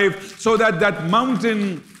your life so that that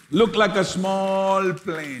mountain looked like a small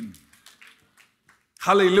plain.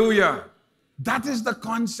 Hallelujah. That is the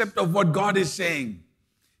concept of what God is saying.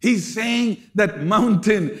 He's saying that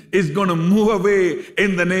mountain is going to move away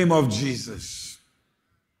in the name of Jesus.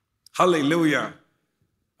 Hallelujah.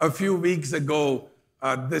 A few weeks ago,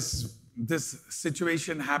 this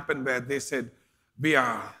situation happened where they said, we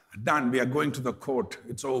are done. We are going to the court.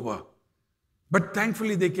 It's over. But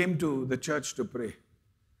thankfully, they came to the church to pray.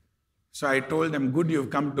 So I told them, good, you've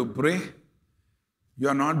come to pray.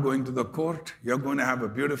 You're not going to the court. You're going to have a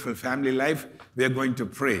beautiful family life. We're going to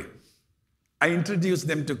pray. I introduced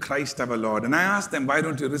them to Christ our Lord. And I asked them, why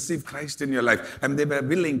don't you receive Christ in your life? And they were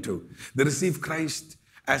willing to. They received Christ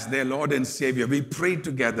as their Lord and Savior. We prayed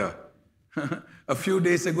together. A few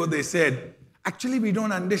days ago, they said, actually, we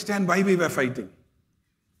don't understand why we were fighting.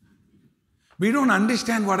 We don't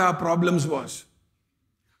understand what our problems was.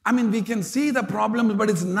 I mean, we can see the problems, but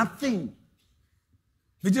it's nothing.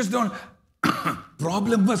 We just don't.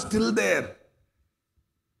 Problem was still there.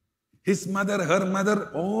 His mother, her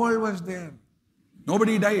mother, all was there.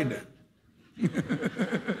 Nobody died.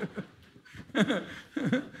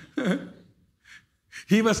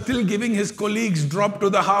 He was still giving his colleagues drop to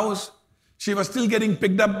the house. She was still getting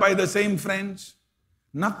picked up by the same friends.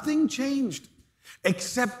 Nothing changed.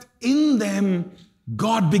 Except in them,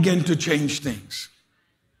 God began to change things.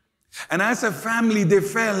 And as a family, they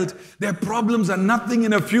felt their problems are nothing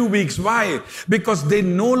in a few weeks. Why? Because they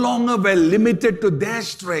no longer were limited to their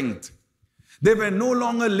strength. They were no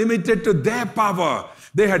longer limited to their power.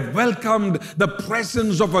 They had welcomed the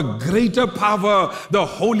presence of a greater power, the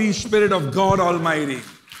Holy Spirit of God Almighty.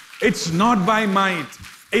 It's not by might.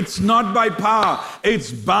 It's not by power.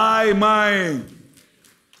 It's by my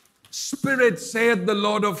Spirit, saith the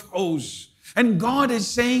Lord of hosts. And God is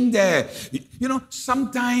saying there,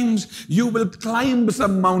 sometimes you will climb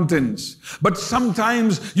some mountains, but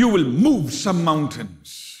sometimes you will move some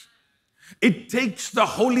mountains. It takes the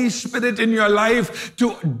Holy Spirit in your life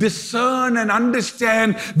to discern and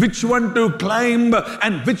understand which one to climb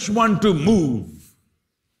and which one to move.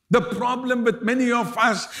 The problem with many of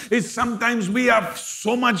us is sometimes we have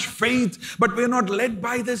so much faith, but we're not led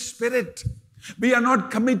by the Spirit. We are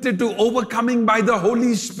not committed to overcoming by the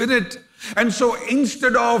Holy Spirit. And so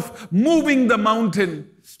instead of moving the mountain,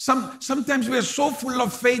 sometimes we are so full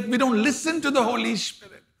of faith, we don't listen to the Holy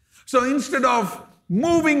Spirit. So instead of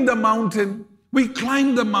moving the mountain, we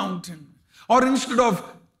climb the mountain. Or instead of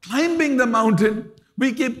climbing the mountain,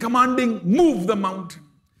 we keep commanding, move the mountain.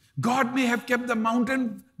 God may have kept the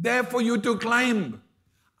mountain there for you to climb.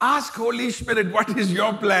 Ask Holy Spirit, what is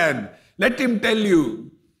your plan? Let Him tell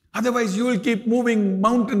you. Otherwise, you will keep moving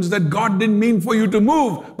mountains that God didn't mean for you to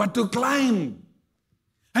move, but to climb.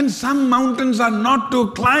 And some mountains are not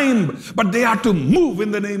to climb, but they are to move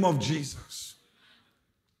in the name of Jesus.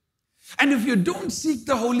 And if you don't seek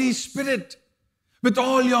the Holy Spirit with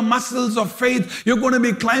all your muscles of faith, you're going to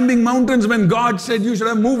be climbing mountains when God said you should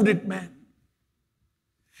have moved it, man.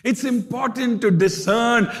 It's important to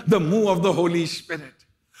discern the move of the Holy Spirit.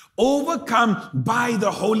 Overcome by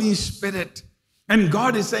the Holy Spirit. And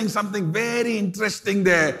God is saying something very interesting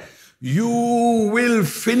there. You will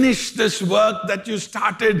finish this work that you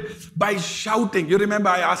started by shouting. You remember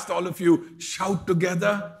I asked all of you, shout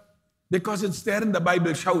together? Because it's there in the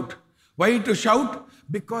Bible, shout. Why to shout?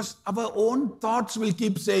 Because our own thoughts will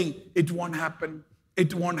keep saying, it won't happen.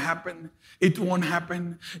 It won't happen. It won't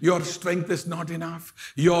happen. Your strength is not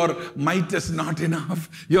enough. Your might is not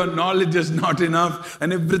enough. Your knowledge is not enough.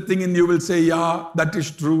 And everything in you will say, yeah, that is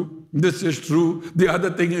true. This is true. The other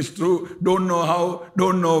thing is true. Don't know how.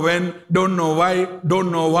 Don't know when. Don't know why. Don't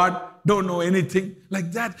know what. Don't know anything.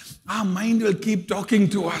 Like that. Our mind will keep talking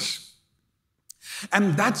to us.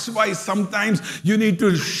 And that's why sometimes you need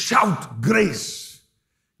to shout grace.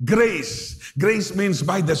 Grace. Grace means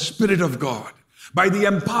by the Spirit of God. By the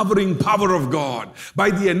empowering power of God, by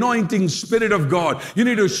the anointing Spirit of God. You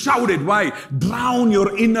need to shout it. Why? Drown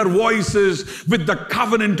your inner voices with the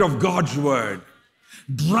covenant of God's word.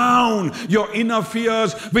 Drown your inner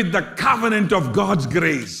fears with the covenant of God's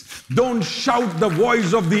grace. Don't shout the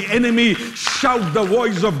voice of the enemy. Shout the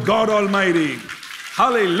voice of God Almighty.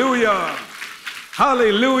 Hallelujah.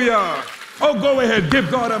 Hallelujah. Oh, go ahead.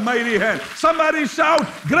 Give God a mighty hand. Somebody shout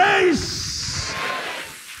grace.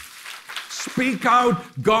 Speak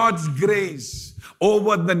out God's grace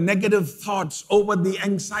over the negative thoughts, over the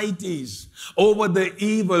anxieties, over the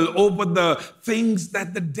evil, over the things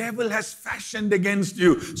that the devil has fashioned against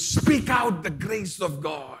you. Speak out the grace of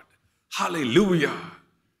God. Hallelujah.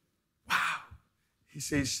 Wow. He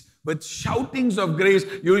says, with shoutings of grace,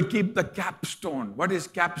 you will keep the capstone. What is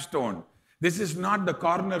capstone? This is not the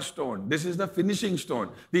cornerstone. This is the finishing stone.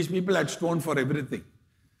 These people had stone for everything.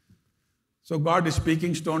 So God is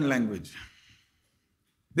speaking stone language.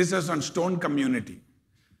 This is on stone community.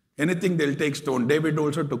 Anything they'll take stone. David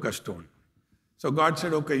also took a stone. So God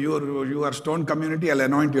said, okay, you are stone community, I'll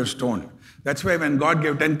anoint your stone. That's why when God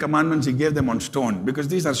gave 10 commandments, He gave them on stone. Because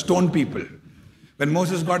these are stone people. When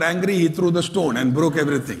Moses got angry, he threw the stone and broke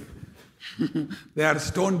everything. They are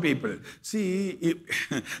stone people. See,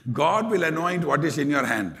 God will anoint what is in your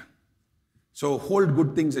hand. So hold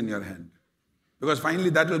good things in your hand. Because finally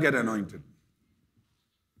that will get anointed.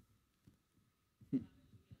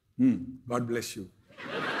 God bless you.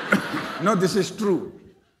 No, this is true.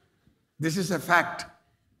 This is a fact.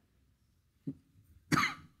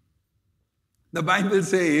 The Bible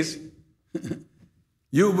says,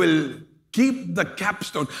 you will keep the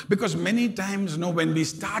capstone. Because many times, when we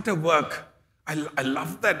start a work, I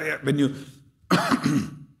love that when you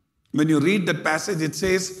when you read that passage, it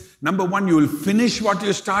says, number one, you will finish what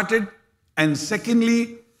you started. And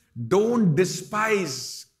secondly, don't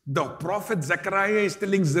despise. The prophet Zechariah is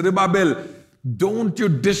telling Zerubbabel, don't you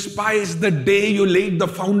despise the day you laid the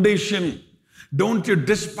foundation. Don't you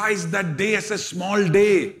despise that day as a small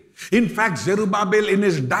day. In fact, Zerubbabel in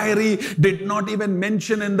his diary did not even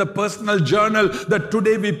mention in the personal journal that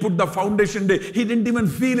today we put the foundation day. He didn't even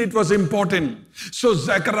feel it was important. So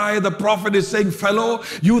Zechariah the prophet is saying, fellow,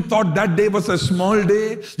 you thought that day was a small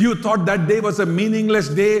day. You thought that day was a meaningless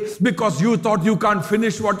day because you thought you can't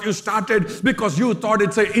finish what you started, because you thought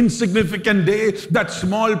it's an insignificant day. That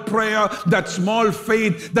small prayer, that small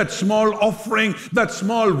faith, that small offering, that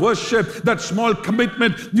small worship, that small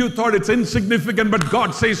commitment, you thought it's insignificant. But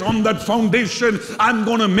God says, on that foundation, I'm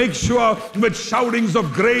going to make sure with shoutings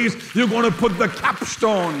of grace, you're going to put the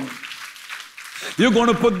capstone. You're going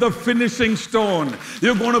to put the finishing stone.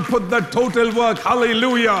 You're going to put the total work.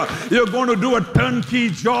 Hallelujah. You're going to do a turnkey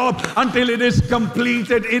job until it is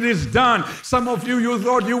completed. It is done. Some of you, you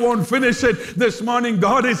thought you won't finish it. This morning,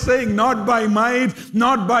 God is saying, not by might,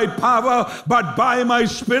 not by power, but by my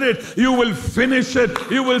Spirit, you will finish it.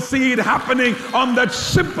 You will see it happening on that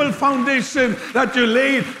simple foundation that you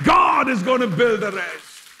laid. God is going to build the rest.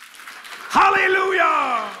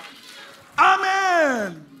 Hallelujah.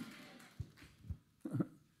 Amen.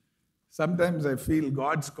 Sometimes I feel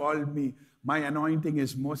God's called me, my anointing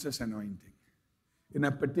is Moses' anointing. In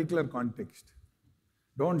a particular context.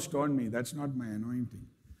 Don't stone me, that's not my anointing.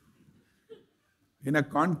 In a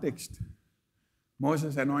context,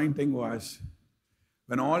 Moses' anointing was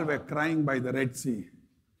when all were crying by the Red Sea.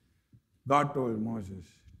 God told Moses,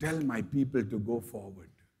 tell my people to go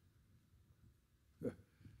forward.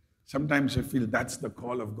 Sometimes I feel that's the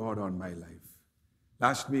call of God on my life.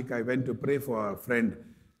 Last week I went to pray for a friend.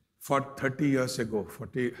 30 years ago,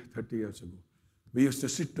 we used to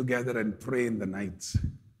sit together and pray in the nights.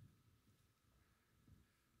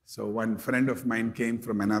 So one friend of mine came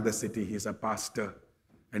from another city, he's a pastor,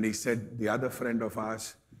 and he said the other friend of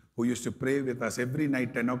ours who used to pray with us every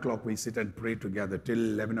night, 10 o'clock, we sit and pray together till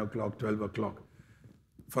 11 o'clock, 12 o'clock,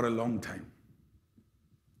 for a long time.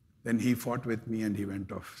 Then he fought with me and he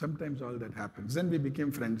went off. Sometimes all that happens. Then we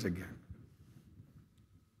became friends again.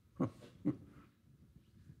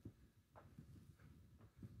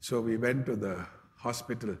 So we went to the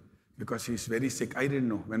hospital because he's very sick. I didn't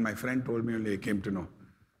know. When my friend told me, only I came to know.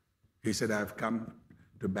 He said, I've come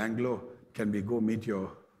to Bangalore. Can we go meet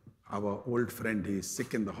our old friend? He's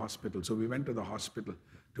sick in the hospital. So we went to the hospital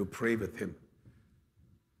to pray with him.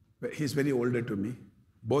 But he's very older to me.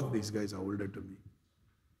 Both these guys are older to me.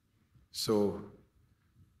 So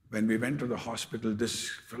when we went to the hospital, this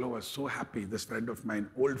fellow was so happy. This friend of mine,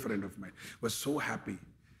 old friend of mine, was so happy.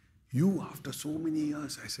 You, after so many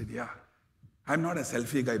years? I said, yeah. I'm not a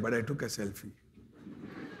selfie guy, but I took a selfie.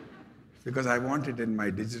 Because I want it in my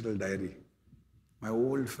digital diary. My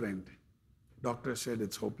old friend. Doctor said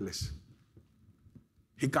it's hopeless.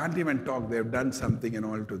 He can't even talk. They've done something and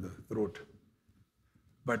all to the throat.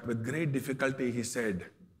 But with great difficulty, he said,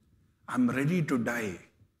 I'm ready to die.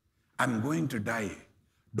 I'm going to die.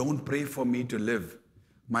 Don't pray for me to live.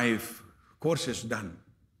 My course is done.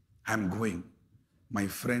 I'm going. My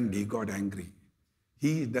friend, he got angry.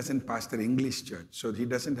 He doesn't pastor English church, so he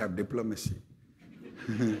doesn't have diplomacy.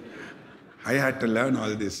 I had to learn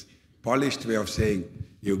all this polished way of saying,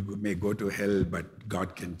 you may go to hell, but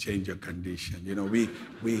God can change your condition.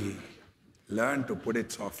 We learn to put it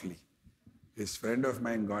softly. This friend of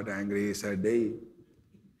mine got angry. He said, hey,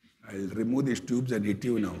 I'll remove these tubes and hit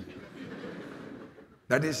you now.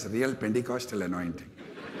 That is real Pentecostal anointing.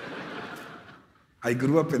 I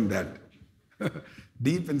grew up in that.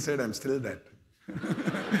 Deep inside, I'm still that.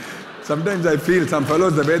 Sometimes I feel some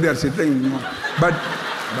fellows, the way they are sitting, but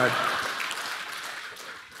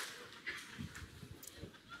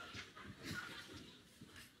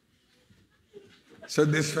so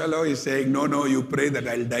this fellow is saying, no, you pray that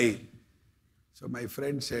I'll die. So my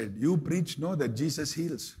friend said, you preach, no, that Jesus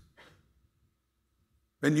heals.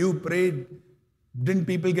 When you prayed, didn't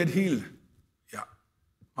people get healed? Yeah.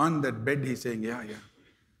 On that bed, he's saying, yeah.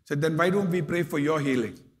 Said, then why don't we pray for your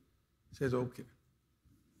healing? He says, okay.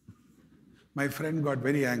 My friend got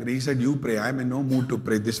very angry. He said, you pray. I'm in no mood to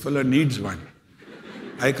pray. This fellow needs one.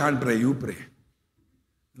 I can't pray. You pray.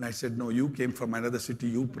 And I said, no, you came from another city,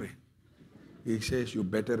 you pray. He says, you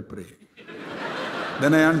better pray.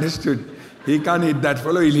 Then I understood, he can't hit that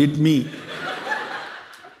fellow, he'll hit me.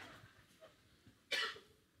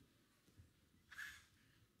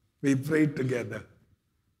 We prayed together.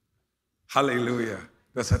 Hallelujah.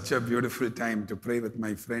 It was such a beautiful time to pray with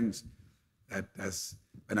my friends. That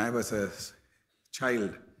when I was a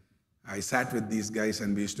child, I sat with these guys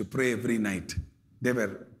and we used to pray every night. They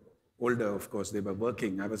were older, of course. They were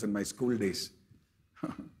working. I was in my school days.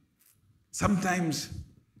 Sometimes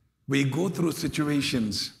we go through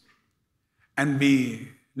situations and we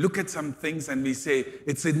look at some things and we say,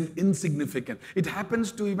 it's insignificant. It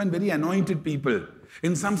happens to even very anointed people.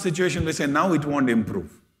 In some situation, we say, now it won't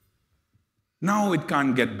improve. Now it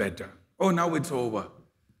can't get better. Oh, now it's over.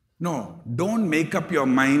 No, don't make up your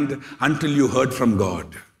mind until you heard from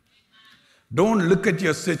God. Don't look at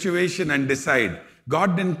your situation and decide.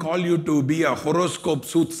 God didn't call you to be a horoscope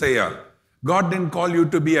soothsayer. God didn't call you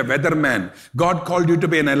to be a weatherman. God called you to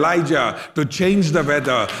be an Elijah, to change the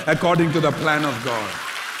weather according to the plan of God.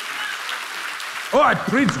 Oh, I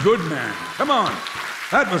preached good, man. Come on.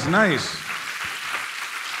 That was nice.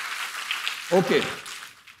 Okay.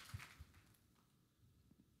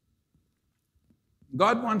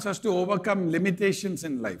 God wants us to overcome limitations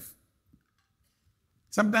in life.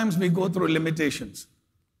 Sometimes we go through limitations.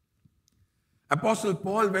 Apostle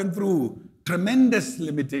Paul went through tremendous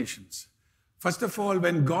limitations. First of all,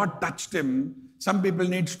 when God touched him, some people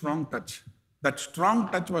need strong touch. That strong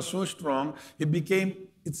touch was so strong,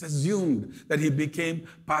 it's assumed that he became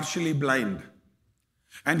partially blind.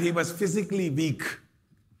 And he was physically weak.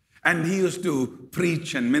 And he used to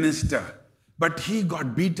preach and minister. But he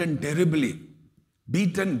got beaten terribly.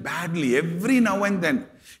 Beaten badly every now and then.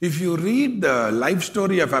 If you read the life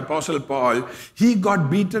story of Apostle Paul, he got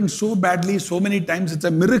beaten so badly, so many times, it's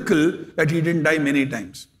a miracle that he didn't die many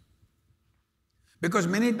times. Because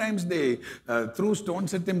many times they threw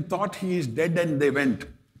stones at him, thought he is dead, and they went.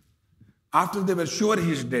 After they were sure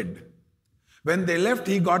he is dead. When they left,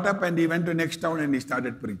 he got up and he went to next town and he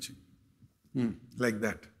started preaching. Like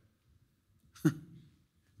that.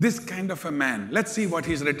 This kind of a man. Let's see what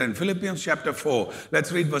he's written. Philippians chapter 4.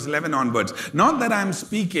 Let's read verse 11 onwards. Not that I'm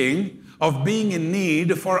speaking of being in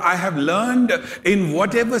need, for I have learned in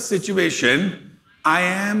whatever situation I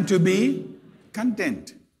am to be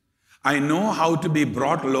content. I know how to be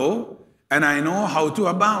brought low, and I know how to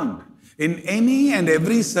abound. In any and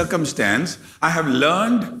every circumstance, I have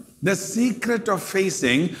learned the secret of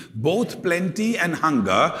facing both plenty and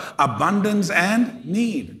hunger, abundance and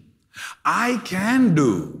need. I can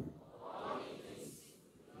do.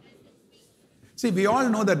 See, we all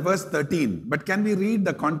know that verse 13, but can we read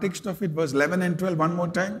the context of it, verse 11 and 12 one more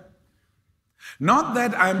time? Not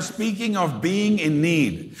that I am speaking of being in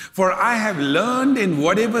need, for I have learned in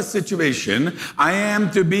whatever situation I am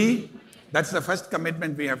to be. That's the first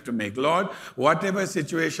commitment we have to make. Lord, whatever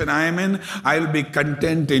situation I am in, I'll be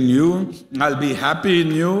content in you. I'll be happy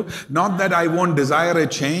in you. Not that I won't desire a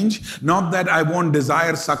change. Not that I won't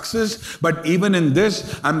desire success. But even in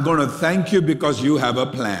this, I'm going to thank you because you have a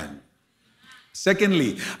plan.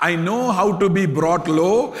 Secondly, I know how to be brought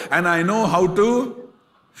low, and I know how to...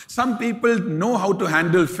 Some people know how to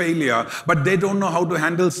handle failure, but they don't know how to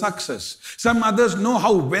handle success. Some others know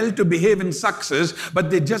how well to behave in success, but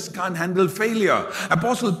they just can't handle failure.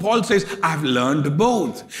 Apostle Paul says, I've learned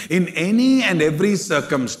both. In any and every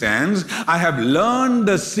circumstance, I have learned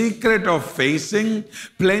the secret of facing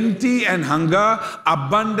plenty and hunger,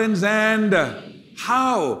 abundance and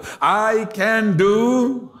how I can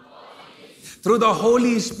do through the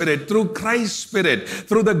Holy Spirit, through Christ's Spirit,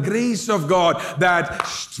 through the grace of God that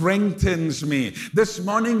strengthens me. This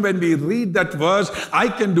morning when we read that verse, I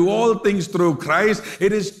can do all things through Christ,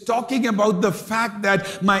 it is talking about the fact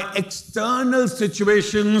that my external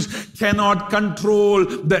situations cannot control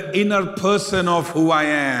the inner person of who I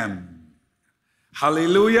am.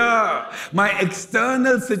 Hallelujah. My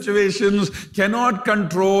external situations cannot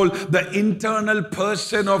control the internal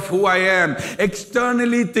person of who I am.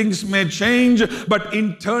 Externally things may change, but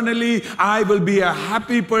internally I will be a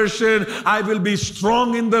happy person. I will be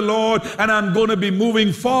strong in the Lord, and I'm going to be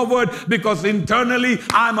moving forward because internally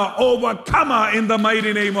I'm an overcomer in the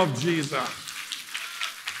mighty name of Jesus.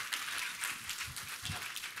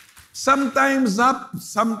 Sometimes up,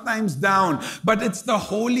 sometimes down. But it's the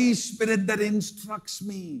Holy Spirit that instructs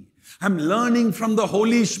me. I'm learning from the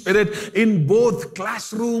Holy Spirit in both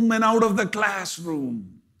classroom and out of the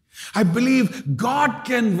classroom. I believe God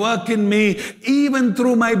can work in me even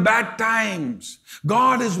through my bad times.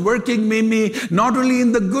 God is working in me not only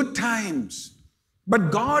in the good times,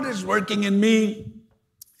 but God is working in me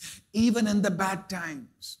even in the bad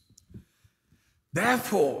times.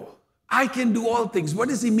 Therefore, I can do all things. What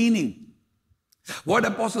is he meaning? What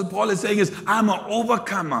Apostle Paul is saying is, I'm an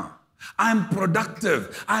overcomer. I'm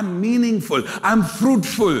productive. I'm meaningful. I'm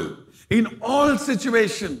fruitful in all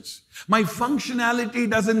situations. My functionality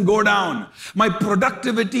doesn't go down. My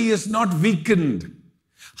productivity is not weakened.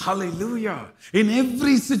 Hallelujah. In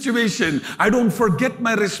every situation, I don't forget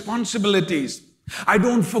my responsibilities. I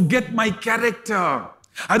don't forget my character.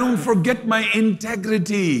 I don't forget my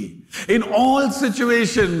integrity. In all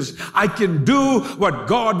situations, I can do what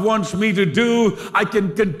God wants me to do. I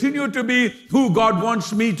can continue to be who God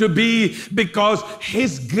wants me to be because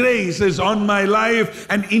His grace is on my life,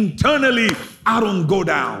 and internally, I don't go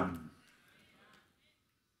down.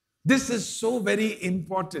 This is so very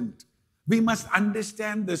important. We must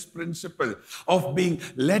understand this principle of being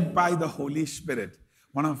led by the Holy Spirit.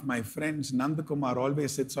 One of my friends, Nandakumar,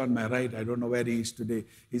 always sits on my right. I don't know where he is today.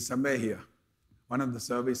 He's somewhere here. One of the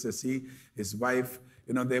services, his wife,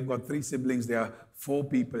 they've got 3 siblings. There are 4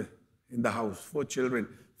 people in the house, 4 children.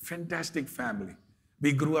 Fantastic family.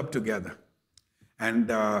 We grew up together.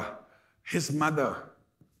 And his mother,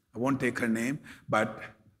 I won't take her name, but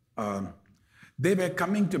they were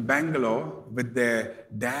coming to Bangalore with their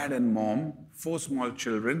dad and mom, 4 small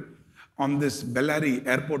children, on this Bellary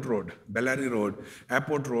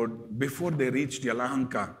Road, before they reached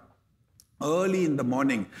Yelahanka. Early in the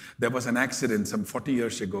morning, there was an accident some 40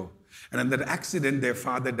 years ago. And in that accident, their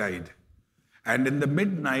father died. And in the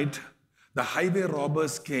midnight, the highway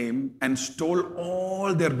robbers came and stole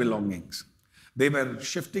all their belongings. They were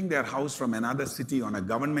shifting their house from another city on a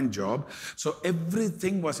government job. So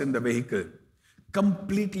everything was in the vehicle,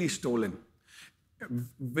 completely stolen.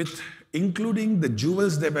 Including the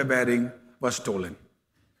jewels they were wearing was stolen,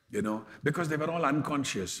 because they were all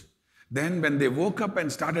unconscious. Then when they woke up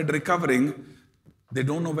and started recovering, they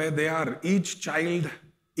don't know where they are. Each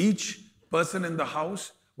person in the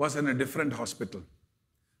house was in a different hospital.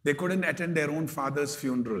 They couldn't attend their own father's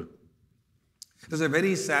funeral. It was a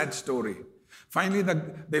very sad story. Finally,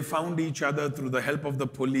 they found each other through the help of the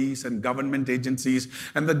police and government agencies,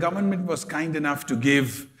 and the government was kind enough to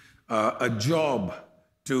give a job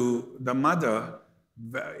to the mother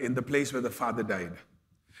in the place where the father died.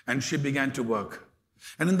 And she began to work.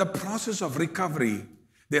 And in the process of recovery,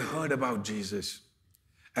 they heard about Jesus.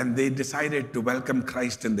 And they decided to welcome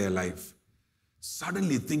Christ in their life.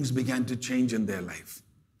 Suddenly, things began to change in their life.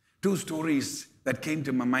 2 stories that came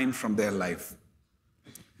to my mind from their life.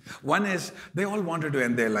 One is, they all wanted to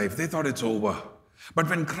end their life. They thought it's over. But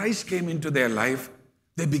when Christ came into their life,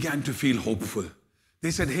 they began to feel hopeful. They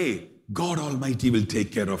said, hey, God Almighty will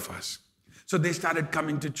take care of us. So they started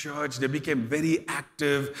coming to church. They became very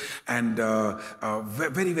active and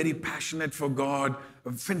very, very passionate for God.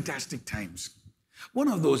 Fantastic times. One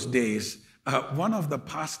of those days, one of the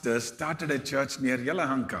pastors started a church near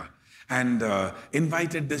Yelahanka and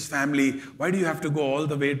invited this family. Why do you have to go all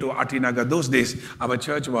the way to Atinagar? Those days, our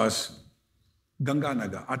church was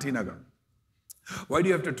Ganganagar, Atinagar. Why do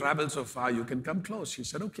you have to travel so far? You can come close. She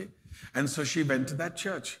said, okay. And so she went to that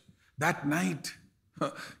church. That night,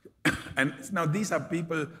 and now these are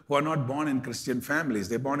people who are not born in Christian families.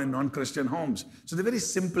 They're born in non-Christian homes. So they're very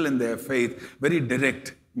simple in their faith, very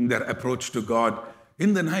direct in their approach to God.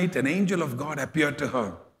 In the night, an angel of God appeared to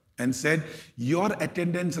her and said, your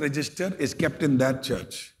attendance register is kept in that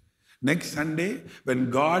church. Next Sunday, when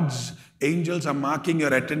God's angels are marking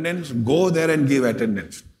your attendance, go there and give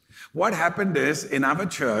attendance. What happened is, in our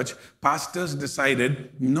church, pastors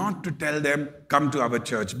decided not to tell them, come to our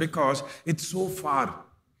church, because it's so far.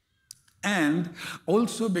 And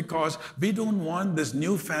also because we don't want this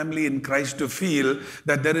new family in Christ to feel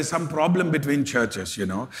that there is some problem between churches,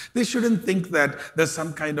 They shouldn't think that there's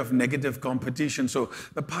some kind of negative competition. So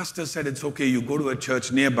the pastor said, it's okay, you go to a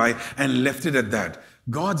church nearby, and left it at that.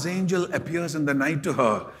 God's angel appears in the night to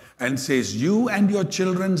her and says, you and your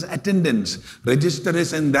children's attendance register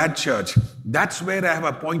is in that church. That's where I have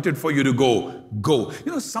appointed for you to go. Go.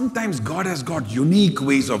 Sometimes God has got unique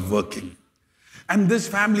ways of working. And this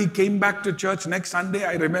family came back to church next Sunday.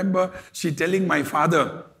 I remember she telling my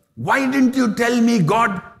father, why didn't you tell me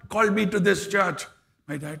God called me to this church?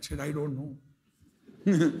 My dad said, I don't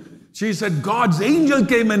know. She said, God's angel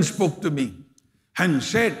came and spoke to me and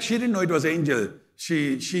said, she didn't know it was angel.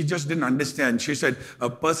 She just didn't understand. She said, a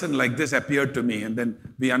person like this appeared to me. And then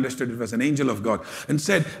we understood it was an angel of God. And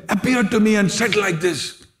said, appeared to me and said like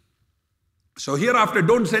this. So hereafter,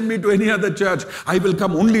 don't send me to any other church. I will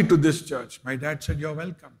come only to this church. My dad said, you're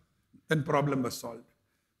welcome. Then problem was solved.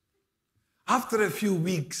 After a few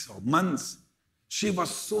weeks or months, she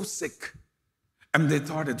was so sick. And they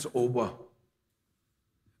thought it's over.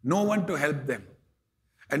 no one to help them.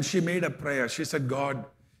 And she made a prayer. She said, God,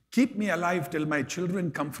 keep me alive till my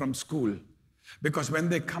children come from school. Because when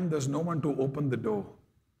they come, there's no one to open the door.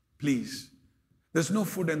 Please. There's no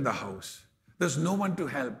food in the house. There's no one to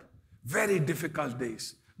help. Very difficult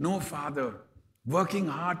days. No father. Working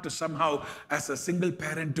hard to somehow, as a single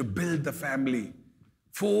parent, to build the family.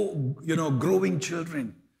 4, growing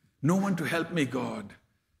children. No one to help me, God.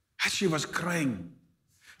 As she was crying,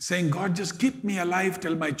 saying, God, just keep me alive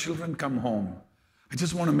till my children come home. I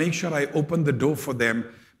just want to make sure I open the door for them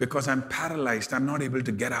because I'm paralyzed. I'm not able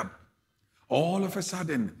to get up. All of a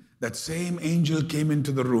sudden, that same angel came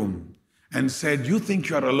into the room and said, you think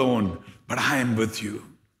you're alone, but I am with you.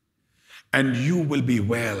 And you will be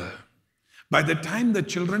well. By the time the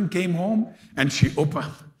children came home and she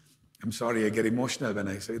opened, I'm sorry, I get emotional when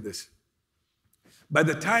I say this. By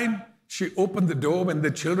the time she opened the door, when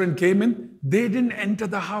the children came in, they didn't enter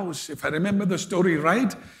the house. If I remember the story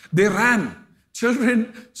right, they ran.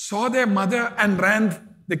 Children saw their mother and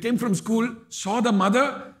ran. They came from school, saw the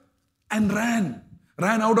mother and ran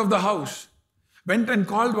out of the house. Went and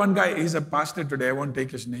called one guy. He's a pastor today. I won't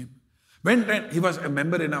take his name. He was a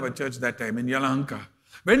member in our church that time in Yelahanka.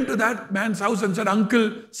 Went to that man's house and said,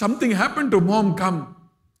 Uncle, something happened to mom, come.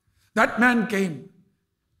 That man came.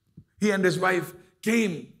 He and his wife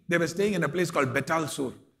came. They were staying in a place called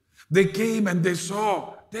Bethel. They came and they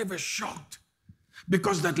saw. They were shocked.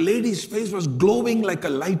 Because that lady's face was glowing like a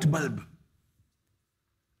light bulb.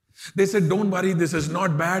 They said, don't worry, this is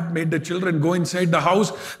not bad. Made the children go inside the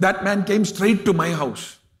house. That man came straight to my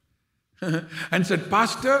house and said,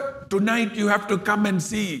 Pastor, tonight you have to come and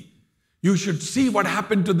see. You should see what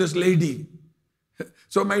happened to this lady.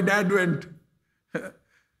 So my dad went.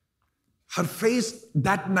 Her face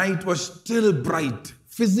that night was still bright,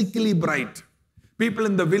 physically bright. People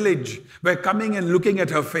in the village were coming and looking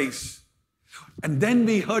at her face. And then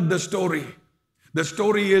we heard the story. The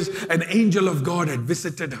story is an angel of God had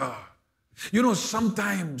visited her.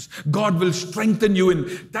 Sometimes God will strengthen you.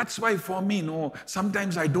 That's why for me,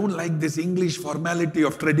 sometimes I don't like this English formality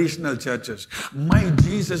of traditional churches. My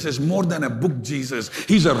Jesus is more than a book Jesus.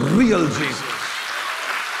 He's a real Jesus.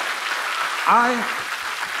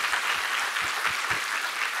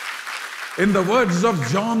 In the words of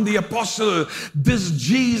John the Apostle, this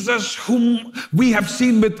Jesus whom we have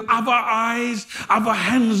seen with our eyes, our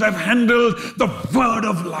hands have handled, the word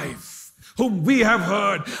of life, whom we have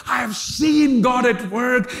heard. I have seen God at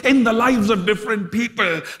work in the lives of different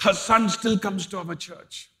people. Her son still comes to our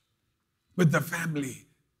church with the family.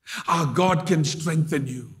 Our God can strengthen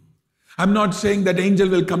you. I'm not saying that angel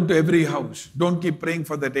will come to every house. Don't keep praying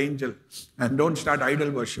for that angel and don't start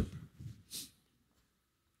idol worship.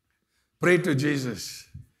 Pray to Jesus.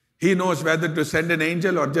 He knows whether to send an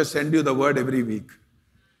angel or just send you the word every week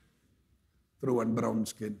through one brown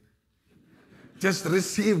skin. Just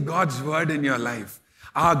receive God's word in your life.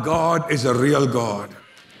 Our God is a real God.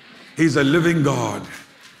 He's a living God.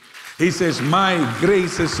 He says, my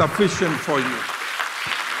grace is sufficient for you.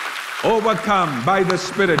 Overcome by the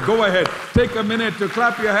Spirit. Go ahead. Take a minute to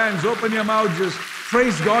clap your hands. Open your mouth. Just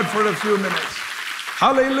praise God for a few minutes.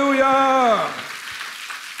 Hallelujah.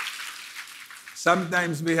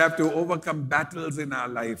 Sometimes we have to overcome battles in our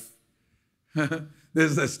life. This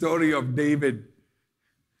is the story of David.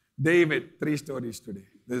 3 stories today.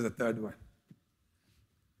 This is the third one.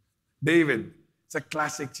 David, it's a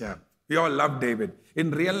classic chap. We all love David. In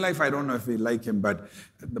real life, I don't know if we like him, but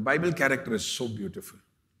the Bible character is so beautiful.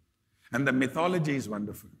 And the mythology is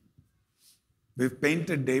wonderful. We've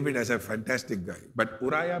painted David as a fantastic guy, but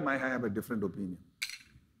Uriah might have a different opinion.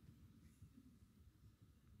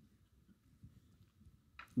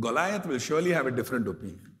 Goliath will surely have a different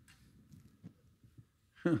opinion.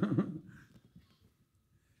 It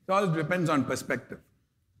all depends on perspective.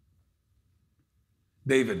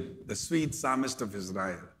 David, the sweet psalmist of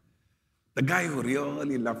Israel, the guy who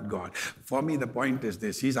really loved God. For me, the point is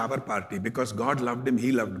this: he's our party. Because God loved him,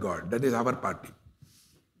 he loved God. That is our party.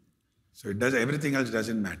 So everything else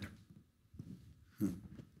doesn't matter.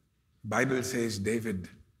 Bible says David,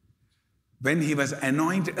 when he was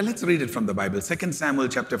anointed, let's read it from the Bible, 2 Samuel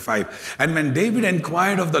chapter 5. And when David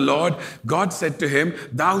inquired of the Lord, God said to him,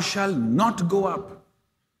 thou shalt not go up,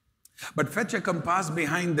 but fetch a compass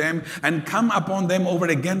behind them and come upon them over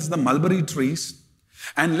against the mulberry trees.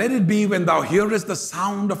 And let it be when thou hearest the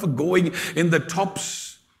sound of a going in the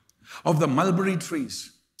tops of the mulberry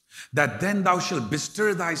trees, that then thou shalt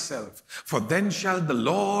bestir thyself, for then shall the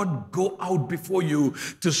Lord go out before you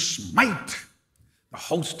to smite the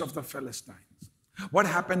host of the Philistines. What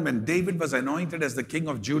happened when David was anointed as the king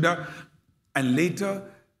of Judah, and later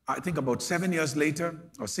I think about 7 years later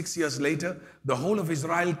or 6 years later, the whole of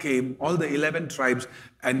Israel came, all the 11 tribes,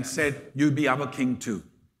 and said, "You be our king too."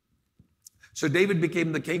 So David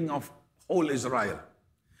became the king of whole Israel.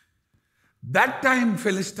 That time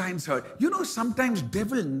Philistines heard. Sometimes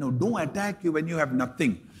devil don't attack you when you have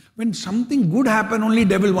nothing. When something good happens, only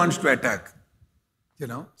devil wants to attack.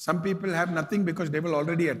 Some people have nothing because devil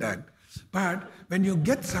already attacked. But when you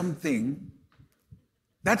get something,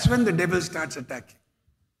 that's when the devil starts attacking.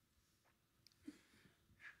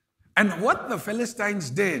 And what the Philistines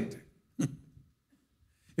did,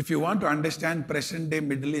 if you want to understand present-day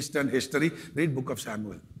Middle Eastern history, read Book of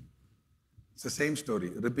Samuel. It's the same story,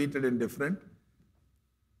 repeated in different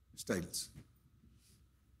styles.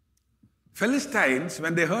 Philistines,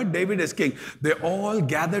 when they heard David as king, they all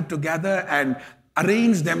gathered together and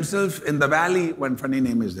arranged themselves in the valley. One funny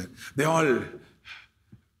name is there. They all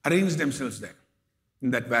arranged themselves there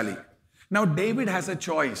in that valley. Now David has a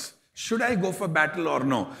choice. Should I go for battle or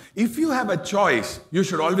no? If you have a choice, you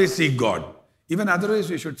should always seek God. Even otherwise,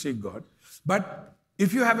 you should seek God. But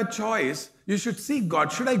if you have a choice, you should seek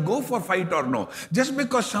God. Should I go for fight or no? Just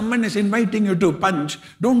because someone is inviting you to punch,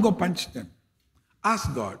 don't go punch them.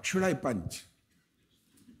 Ask God, should I punch?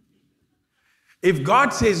 If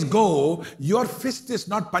God says go, your fist is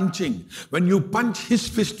not punching. When you punch, his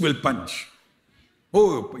fist will punch.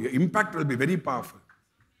 Oh, your impact will be very powerful.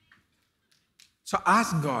 So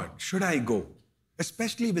ask God, should I go?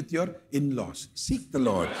 Especially with your in-laws. Seek the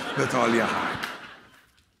Lord with all your heart.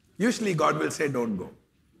 Usually God will say, don't go.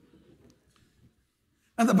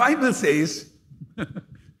 And the Bible says,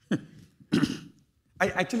 I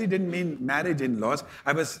actually didn't mean marriage in-laws.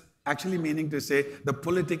 I was actually meaning to say the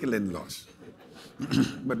political in-laws.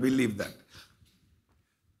 But we'll leave that.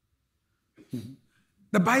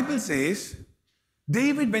 The Bible says,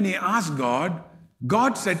 David, when he asked God,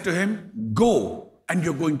 God said to him, go and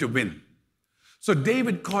you're going to win. So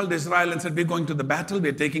David called Israel and said, we're going to the battle,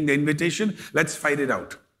 we're taking the invitation, let's fight it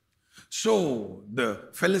out. So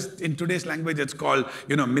in today's language, it's called,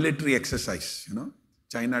 military exercise.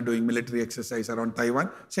 China doing military exercise around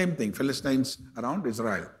Taiwan, same thing, Philistines around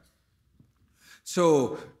Israel.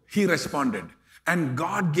 So he responded, and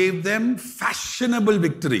God gave them fashionable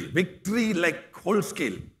victory like whole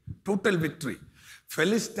scale, total victory.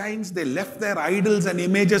 Philistines, they left their idols and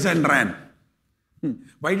images and ran.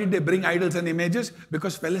 Why did they bring idols and images?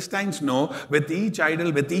 Because Philistines know with each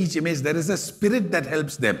idol, with each image, there is a spirit that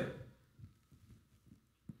helps them.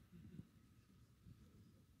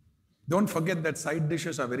 Don't forget that side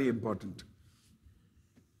dishes are very important.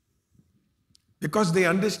 Because they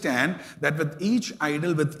understand that with each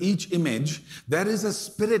idol, with each image, there is a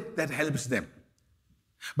spirit that helps them.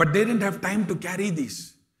 But they didn't have time to carry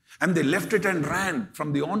these. And they left it and ran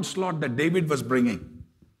from the onslaught that David was bringing.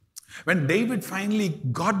 When David finally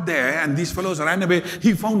got there and these fellows ran away,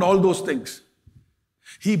 he found all those things.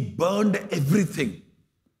 He burned everything.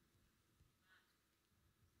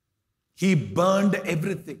 He burned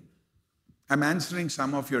everything. I'm answering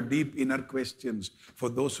some of your deep inner questions for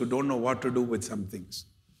those who don't know what to do with some things.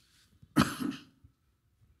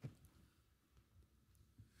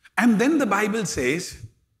 And then the Bible says,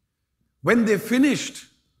 when they finished,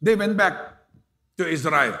 they went back to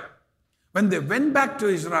Israel. When they went back to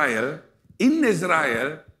Israel, in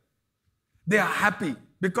Israel, they are happy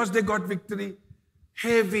because they got victory.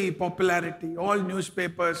 Heavy popularity, all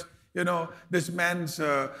newspapers, this man's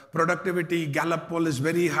productivity, Gallup poll is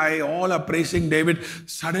very high, all are praising David.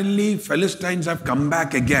 Suddenly, Philistines have come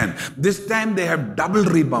back again. This time they have double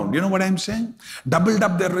rebound. You know what I'm saying? Doubled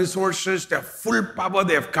up their resources, their full power,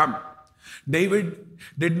 they have come. David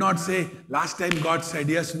did not say, last time God said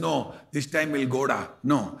yes, no, this time we'll go down.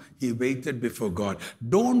 No, he waited before God.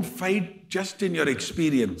 Don't fight just in your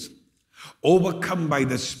experience. Overcome by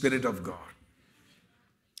the Spirit of God.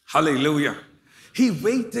 Hallelujah. He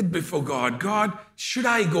waited before God. God, should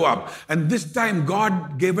I go up? And this time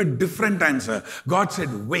God gave a different answer. God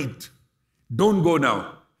said, wait, don't go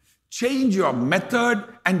now. Change your method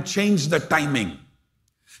and change the timing.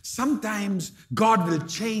 Sometimes God will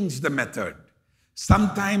change the method.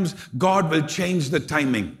 Sometimes God will change the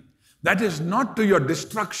timing. That is not to your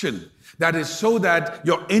destruction. That is so that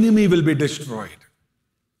your enemy will be destroyed.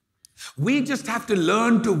 We just have to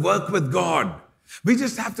learn to work with God. We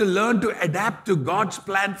just have to learn to adapt to God's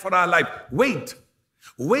plan for our life. Wait.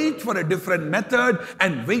 Wait for a different method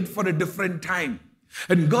and wait for a different time.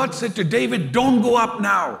 And God said to David, don't go up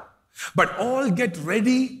now, but all get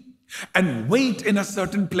ready and wait in a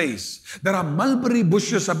certain place. There are mulberry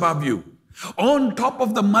bushes above you. On top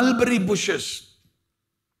of the mulberry bushes,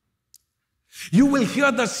 you will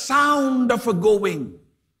hear the sound of a going.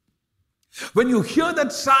 When you hear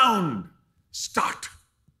that sound, start.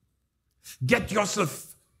 Get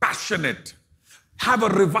yourself passionate. Have a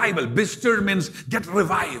revival. Bistir means get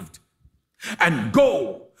revived. And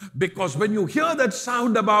go. Because when you hear that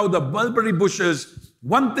sound about the mulberry bushes,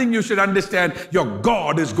 one thing you should understand, your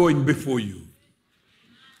God is going before you.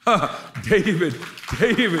 David.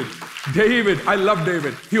 I love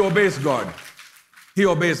David. He obeys God. He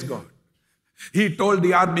obeys God. He told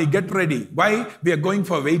the army, get ready. Why? We are going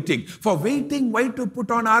for waiting. For waiting, why to put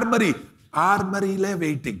on armory? Armory le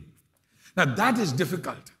waiting. Now that is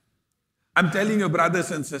difficult. I'm telling you, brothers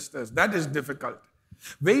and sisters, that is difficult.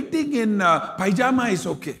 Waiting in pajama is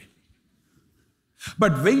okay.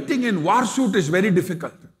 But waiting in war suit is very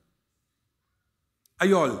difficult. Are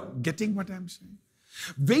you all getting what I'm saying?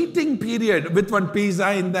 Waiting period with one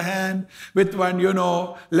pizza in the hand, with one,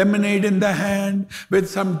 lemonade in the hand, with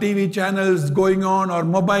some TV channels going on or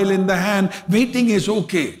mobile in the hand. Waiting is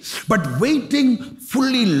okay. But waiting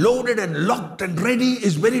fully loaded and locked and ready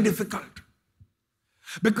is very difficult.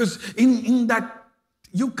 Because in that,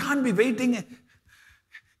 you can't be waiting.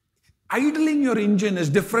 Idling your engine is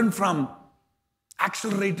different from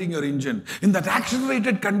accelerating your engine. In that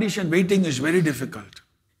accelerated condition, waiting is very difficult.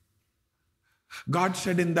 God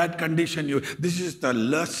said in that condition, this is the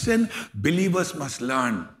lesson believers must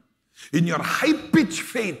learn. In your high-pitched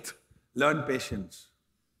faith, learn patience.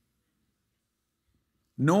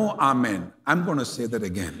 No amen. I'm going to say that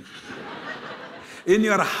again. In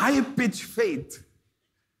your high-pitched faith,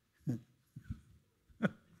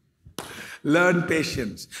 learn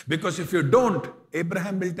patience. Because if you don't,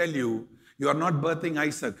 Abraham will tell you, you are not birthing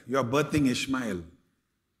Isaac, you are birthing Ishmael.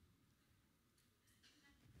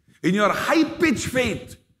 In your high-pitched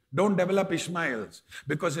faith, don't develop Ishmaels.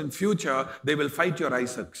 Because in future, they will fight your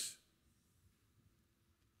Isaacs.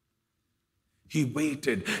 He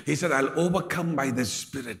waited. He said, I'll overcome by the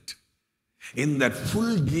Spirit. In that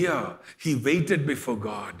full gear, he waited before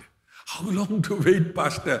God. How long to wait,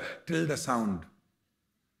 Pastor? Till the sound.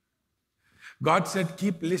 God said,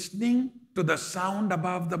 keep listening to the sound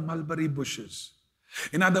above the mulberry bushes.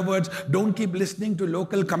 In other words, don't keep listening to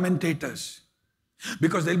local commentators.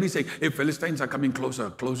 Because they'll be saying, hey, Philistines are coming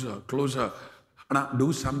closer. Anna,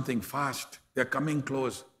 do something fast. They're coming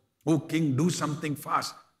close. Oh, king, do something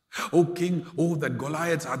fast. Oh, king, that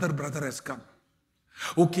Goliath's other brother has come.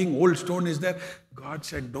 Oh, king, old stone is there. God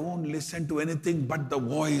said, don't listen to anything but the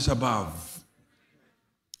voice above.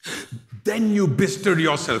 Then you bestir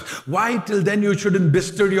yourself. Why till then you shouldn't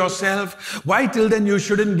bestir yourself? Why till then you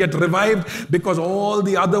shouldn't get revived? Because all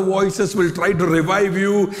the other voices will try to revive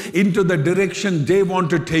you into the direction they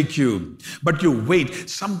want to take you. But you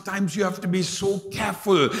wait. Sometimes you have to be so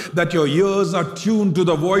careful that your ears are tuned to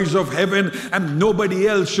the voice of heaven and nobody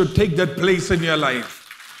else should take that place in your life.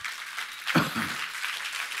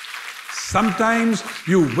 Sometimes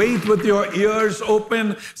you wait with your ears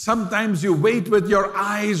open. Sometimes you wait with your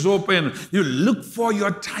eyes open. You look for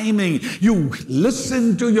your timing. You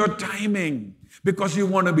listen to your timing because you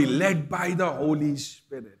want to be led by the Holy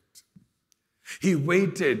Spirit. He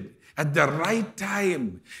waited at the right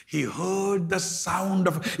time. He heard the sound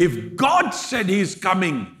of, if God said he is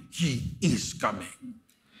coming, he is coming.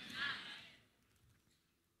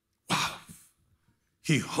 Wow.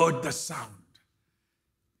 He heard the sound.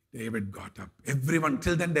 David got up. Everyone,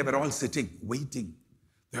 till then they were all sitting, waiting.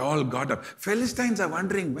 They all got up. Philistines are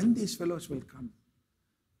wondering when these fellows will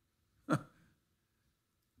come.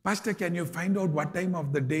 Pastor, can you find out what time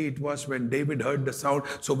of the day it was when David heard the sound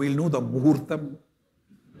so we'll know the muhurtam?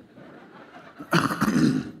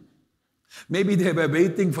 Maybe they were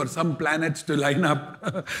waiting for some planets to line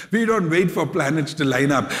up. We don't wait for planets to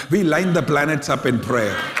line up. We line the planets up in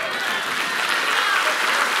prayer.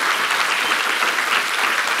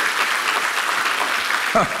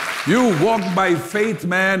 You walk by faith,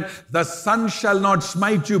 man. The sun shall not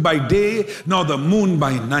smite you by day, nor the moon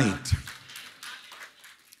by night.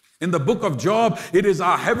 In the book of Job, it is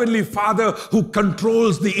our Heavenly Father who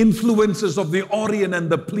controls the influences of the Orion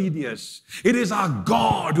and the Pleiades. It is our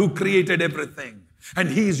God who created everything. And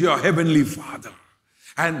He is your Heavenly Father.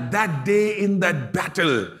 And that day in that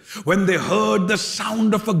battle, when they heard the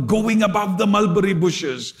sound of a going above the mulberry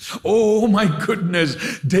bushes, oh my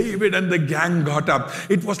goodness, David and the gang got up.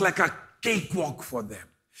 It was like a cakewalk for them.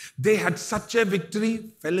 They had such a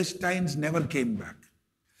victory, Philistines never came back.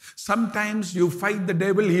 Sometimes you fight the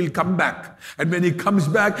devil, he'll come back. And when he comes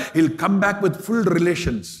back, he'll come back with full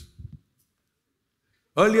relations.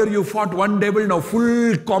 Earlier you fought one devil, now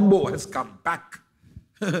full combo has come back.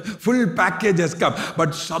 Full package has come.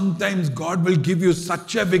 But sometimes God will give you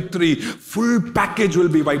such a victory, full package will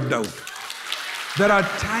be wiped out. There are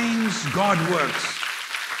times God works.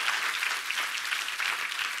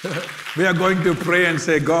 We are going to pray and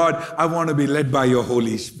say, God, I want to be led by your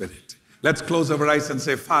Holy Spirit. Let's close our eyes and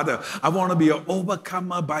say, Father, I want to be an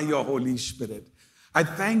overcomer by your Holy Spirit. I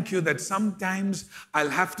thank you that sometimes I'll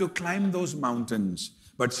have to climb those mountains,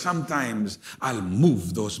 but sometimes I'll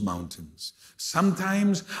move those mountains.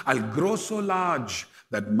 Sometimes I'll grow so large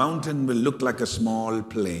that mountain will look like a small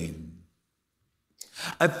plain.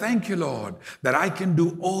 I thank you, Lord, that I can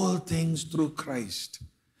do all things through Christ,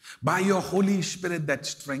 by your Holy Spirit that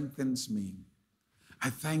strengthens me. I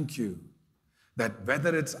thank you that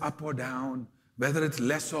whether it's up or down, whether it's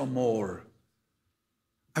less or more,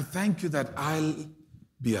 I thank you that I'll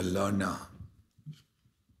be a learner.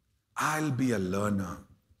 I'll be a learner.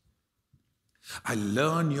 I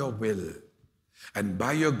learn your will. And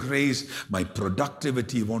by your grace, my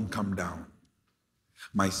productivity won't come down.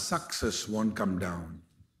 My success won't come down.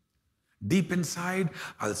 Deep inside,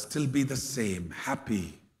 I'll still be the same,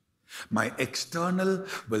 happy. My external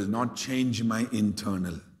will not change my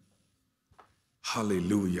internal.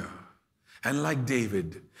 Hallelujah. And like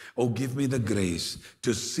David, oh, give me the grace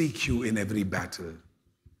to seek you in every battle.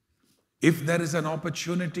 If there is an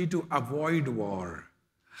opportunity to avoid war,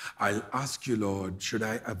 I'll ask you, Lord, should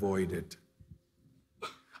I avoid it?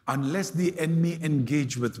 Unless the enemy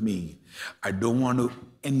engage with me, I don't want to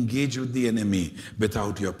engage with the enemy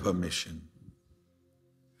without your permission.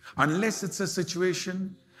 Unless it's a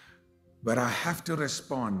situation where I have to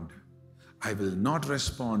respond, I will not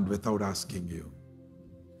respond without asking you.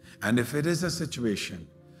 And if it is a situation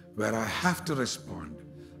where I have to respond,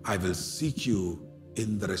 I will seek you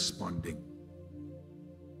in the responding.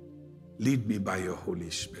 Lead me by your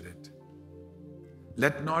Holy Spirit.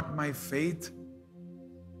 Let not my faith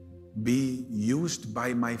be used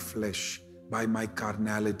by my flesh, by my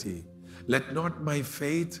carnality. Let not my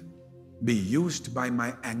faith be used by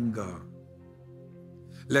my anger.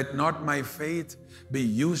 Let not my faith be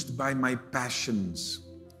used by my passions.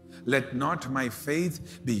 Let not my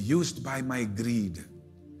faith be used by my greed,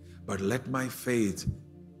 but let my faith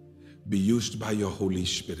be used by your Holy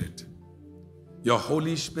Spirit. Your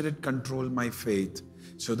Holy Spirit control my faith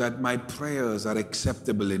so that my prayers are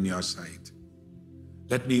acceptable in your sight.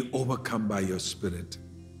 Let me overcome by your Spirit,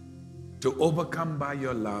 to overcome by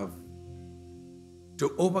your love,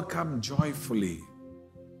 to overcome joyfully.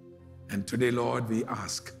 And today, Lord, we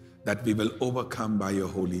ask that we will overcome by your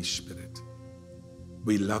Holy Spirit.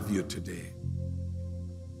 We love you today.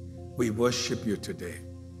 We worship you today.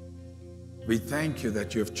 We thank you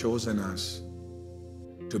that you have chosen us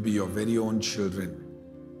to be your very own children.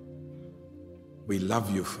 We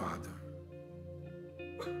love you, Father.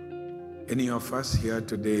 Any of us here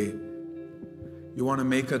today, you want to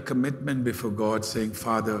make a commitment before God saying,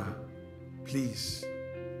 Father, please,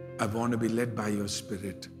 I want to be led by your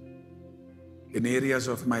Spirit. In areas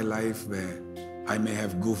of my life where I may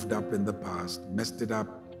have goofed up in the past, messed it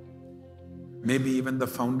up, maybe even the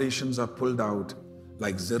foundations are pulled out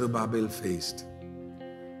like Zerubbabel faced.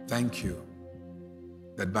 Thank you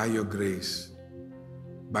that by your grace,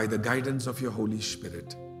 by the guidance of your Holy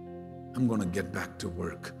Spirit, I'm going to get back to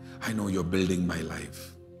work. I know you're building my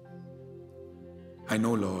life. I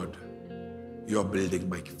know, Lord, you're building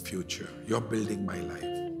my future. You're building my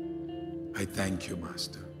life. I thank you,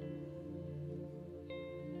 Master.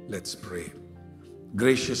 Let's pray.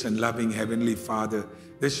 Gracious and loving Heavenly Father,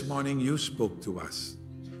 this morning you spoke to us.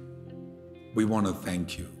 We want to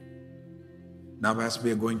thank you. Now as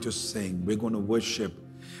we are going to sing, we're going to worship,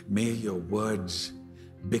 may your words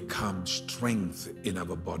become strength in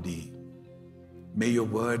our body. May your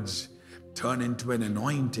words turn into an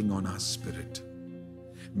anointing on our spirit.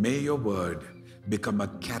 May your word become a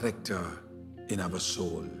character in our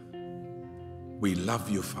soul. We love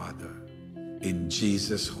you, Father. In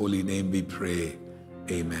Jesus' holy name we pray.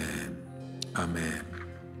 Amen. Amen.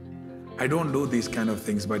 I don't do these kind of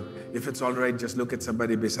things, but if it's all right, just look at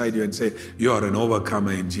somebody beside you and say, you are an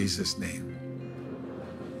overcomer in Jesus' name.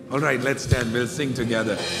 All right, let's stand. We'll sing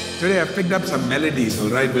together. Today I've picked up some melodies, all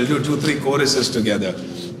right? We'll do 2-3 choruses together.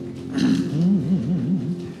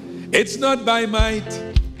 It's not by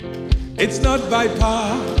might, it's not by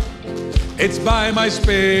power, it's by my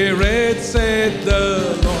Spirit, said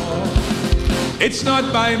the Lord. It's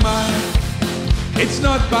not by might, it's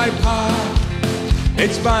not by power,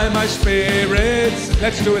 it's by my Spirit.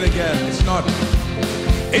 Let's do it again.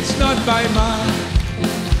 It's not by might,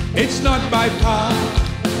 it's not by power,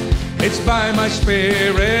 it's by my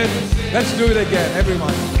Spirit. Let's do it again,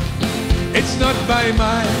 everyone. It's not by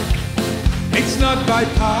might, it's not by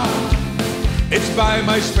power, it's by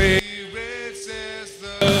my Spirit, says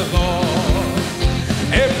the Lord.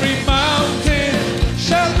 Every mountain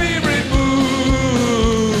shall be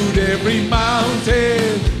removed, every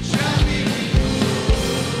mountain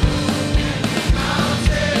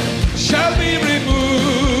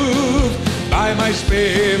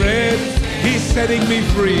setting me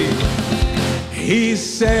free. He's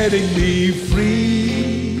setting me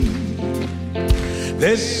free.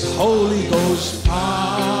 This Holy Ghost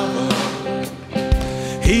power,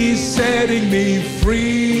 He's setting me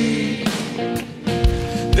free.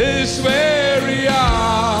 This very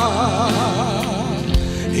hour,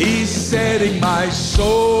 He's setting my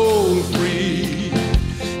soul free.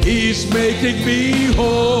 He's making me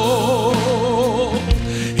whole.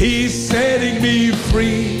 He's setting me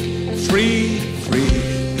free, free, free.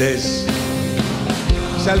 This.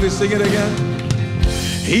 Shall we sing it again?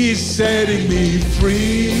 He's setting me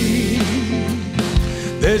free.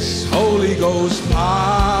 This Holy Ghost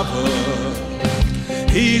power,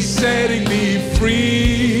 He's setting me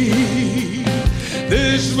free.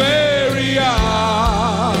 This very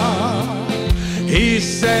hour, He's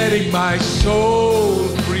setting my soul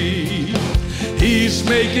free. He's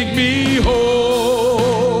making me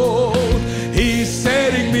whole. He's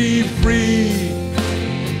setting me free.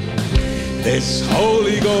 This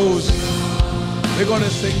Holy Ghost. We're going to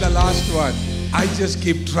sing the last one. I just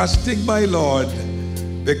keep trusting my Lord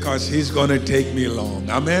because He's going to take me along.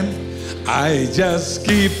 Amen. I just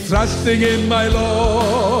keep trusting in my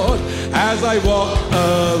Lord as I walk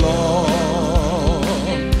along.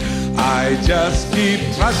 I just keep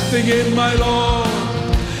trusting in my Lord,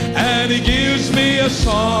 and He gives me a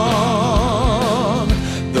song.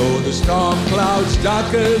 Though the storm clouds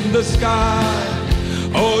darken the sky,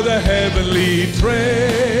 oh, the heavenly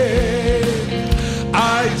train,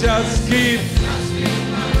 I just keep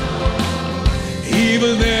trusting my Lord. He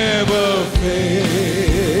will never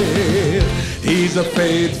fail. He's a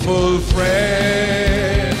faithful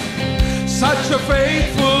friend, such a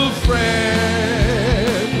faithful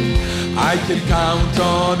friend. I can count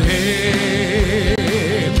on Him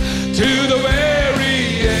to the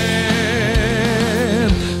very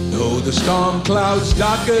end. Though the storm clouds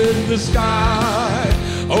darken the sky,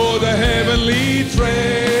 oh, the heavenly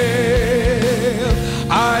trail,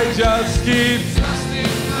 I just keep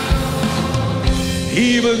trusting my Lord.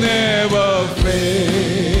 He will never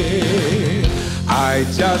fail. I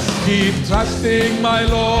just keep trusting my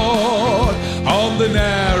Lord on the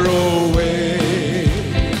narrow way.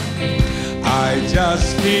 I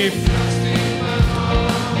just keep trusting my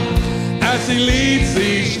Lord as He leads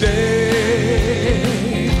each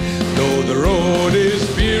day. Though the road is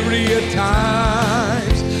weary at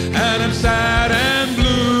times, and I'm sad and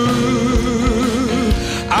blue,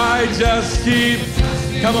 I just keep.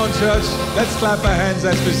 Come on, church, let's clap our hands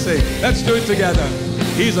as we sing. Let's do it together.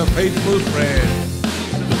 He's a faithful friend.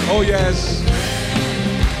 Oh yes,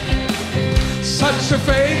 such a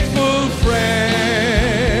faithful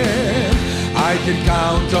friend. I can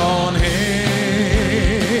count on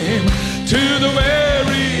Him to the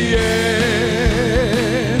very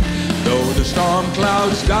end. Though the storm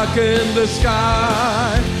clouds darken the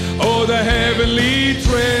sky, oh, the heavenly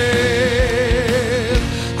trail,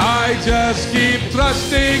 I just keep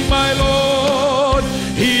trusting my Lord.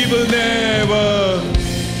 He will never.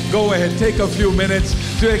 Go ahead, take a few minutes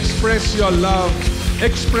to express your love,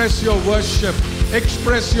 express your worship,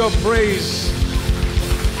 express your praise.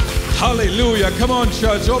 Hallelujah. Come on,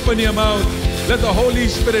 church, open your mouth. Let the Holy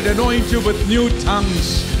Spirit anoint you with new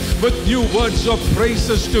tongues, with new words of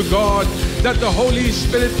praises to God, that the Holy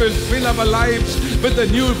Spirit will fill our lives with the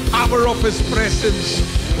new power of His presence.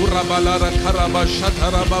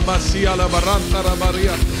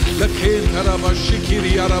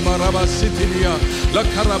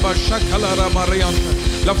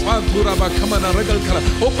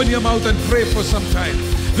 Open your mouth and pray for some time.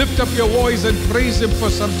 Lift up your voice and praise Him for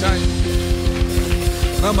some time.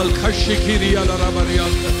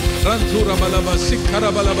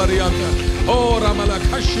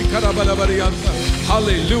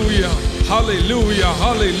 Hallelujah, hallelujah,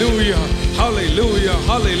 hallelujah, hallelujah,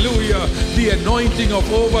 hallelujah. The anointing of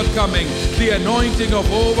overcoming, the anointing of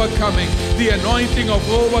overcoming, the anointing of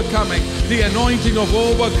overcoming, the anointing of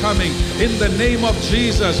overcoming. In the name of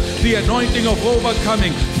Jesus, the anointing of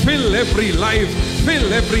overcoming. Fill every life,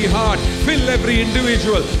 fill every heart, fill every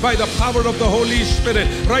individual by the power of the Holy Spirit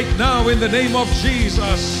right now in the name of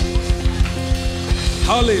Jesus.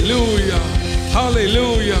 Hallelujah,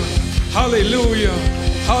 hallelujah, hallelujah,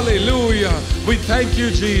 hallelujah. We thank you,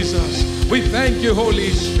 Jesus. We thank you, Holy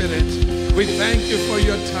Spirit. We thank you for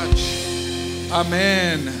your touch.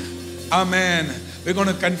 Amen. Amen. We're going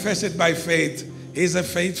to confess it by faith. He's a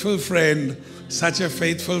faithful friend, such a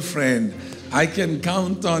faithful friend. I can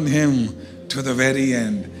count on Him to the very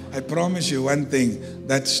end. I promise you one thing,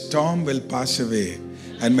 that storm will pass away.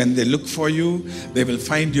 And when they look for you, they will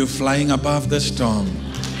find you flying above the storm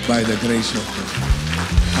by the grace of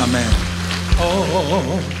God. Amen.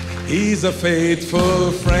 Oh, He's a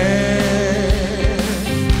faithful friend,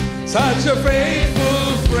 such a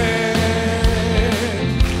faithful friend.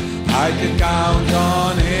 I can count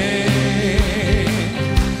on him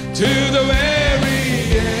to the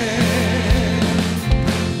very end.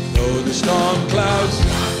 Though the storm clouds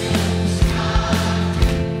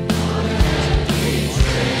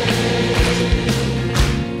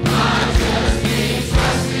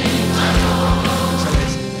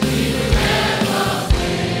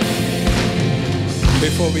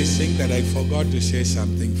Before we sing that, I forgot to say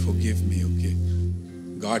something. Forgive me, okay?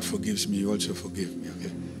 God forgives me, you also forgive me,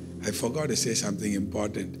 okay? I forgot to say something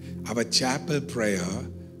important. Our chapel prayer,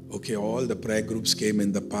 okay, all the prayer groups came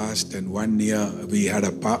in the past, and 1 year, we had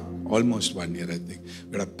almost 1 year, I think.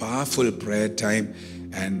 We had a powerful prayer time,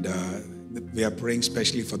 and we are praying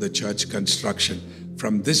especially for the church construction.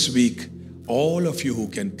 From this week, all of you who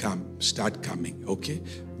can come, start coming, okay?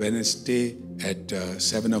 Wednesday at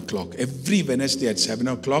 7 o'clock. Every Wednesday at 7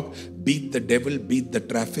 o'clock, beat the devil, beat the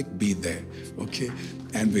traffic, be there, okay?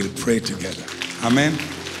 And we'll pray together. Amen?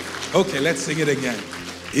 Okay, let's sing it again.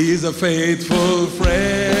 He is a faithful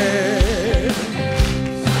friend.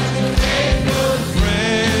 Faithful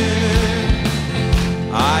friend,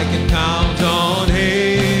 I can count on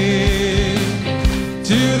him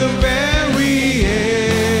to the very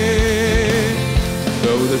end.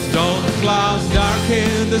 Though the storm clouds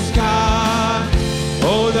darken the sky,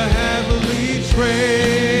 oh, the heavenly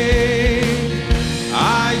train,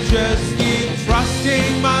 I just keep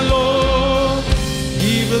trusting my Lord.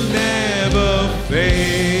 He will never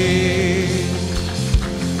fail.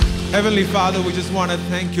 Heavenly Father, we just want to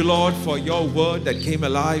thank you, Lord, for your word that came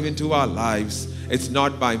alive into our lives. It's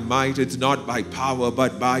not by might, it's not by power,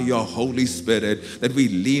 but by your Holy Spirit that we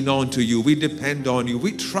lean on to you. We depend on you.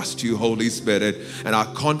 We trust you, Holy Spirit. And our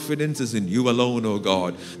confidence is in you alone, oh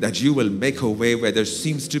God, that you will make a way where there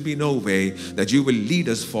seems to be no way, that you will lead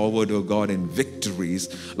us forward, oh God, in victories.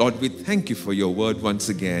 Lord, we thank you for your word once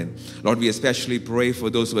again. Lord, we especially pray for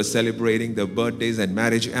those who are celebrating their birthdays and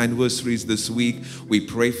marriage anniversaries this week. We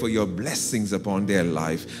pray for your blessings upon their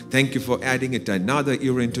life. Thank you for adding it another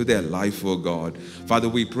year into their life, oh God. Father,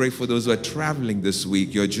 we pray for those who are traveling this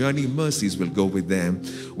week. Your journey mercies will go with them.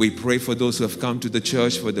 We pray for those who have come to the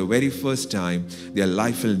church for the very first time. Their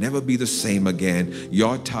life will never be the same again.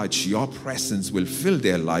 Your touch, your presence will fill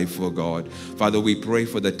their life, oh God. Father, we pray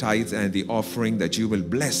for the tithes and the offering, that you will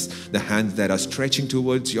bless the hands that are stretching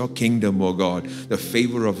towards your kingdom, oh God. The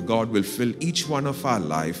favor of God will fill each one of our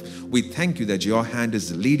life. We thank you that your hand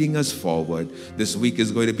is leading us forward. This week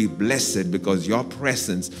is going to be blessed because your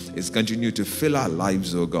presence is continuing to fill our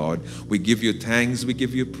lives, oh God. We give you thanks, we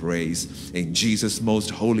give you praise. In Jesus' most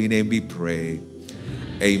holy name we pray.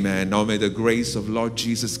 Amen. Now may the grace of Lord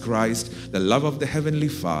Jesus Christ, the love of the Heavenly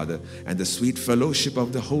Father, and the sweet fellowship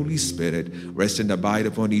of the Holy Spirit rest and abide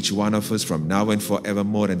upon each one of us from now and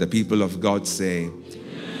forevermore. And the people of God say,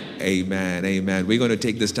 amen, amen. We're going to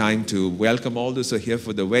take this time to welcome all those who are here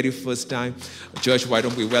for the very first time. Church, why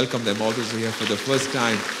don't we welcome them, all those who are here for the first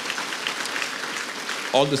time.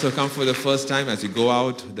 All those who come for the first time, as you go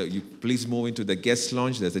out, you please move into the guest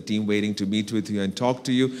lounge. There's a team waiting to meet with you and talk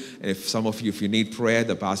to you. And if some of you, if you need prayer,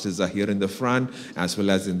 the pastors are here in the front, as well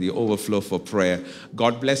as in the overflow for prayer.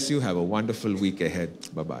 God bless you. Have a wonderful week ahead.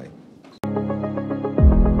 Bye-bye.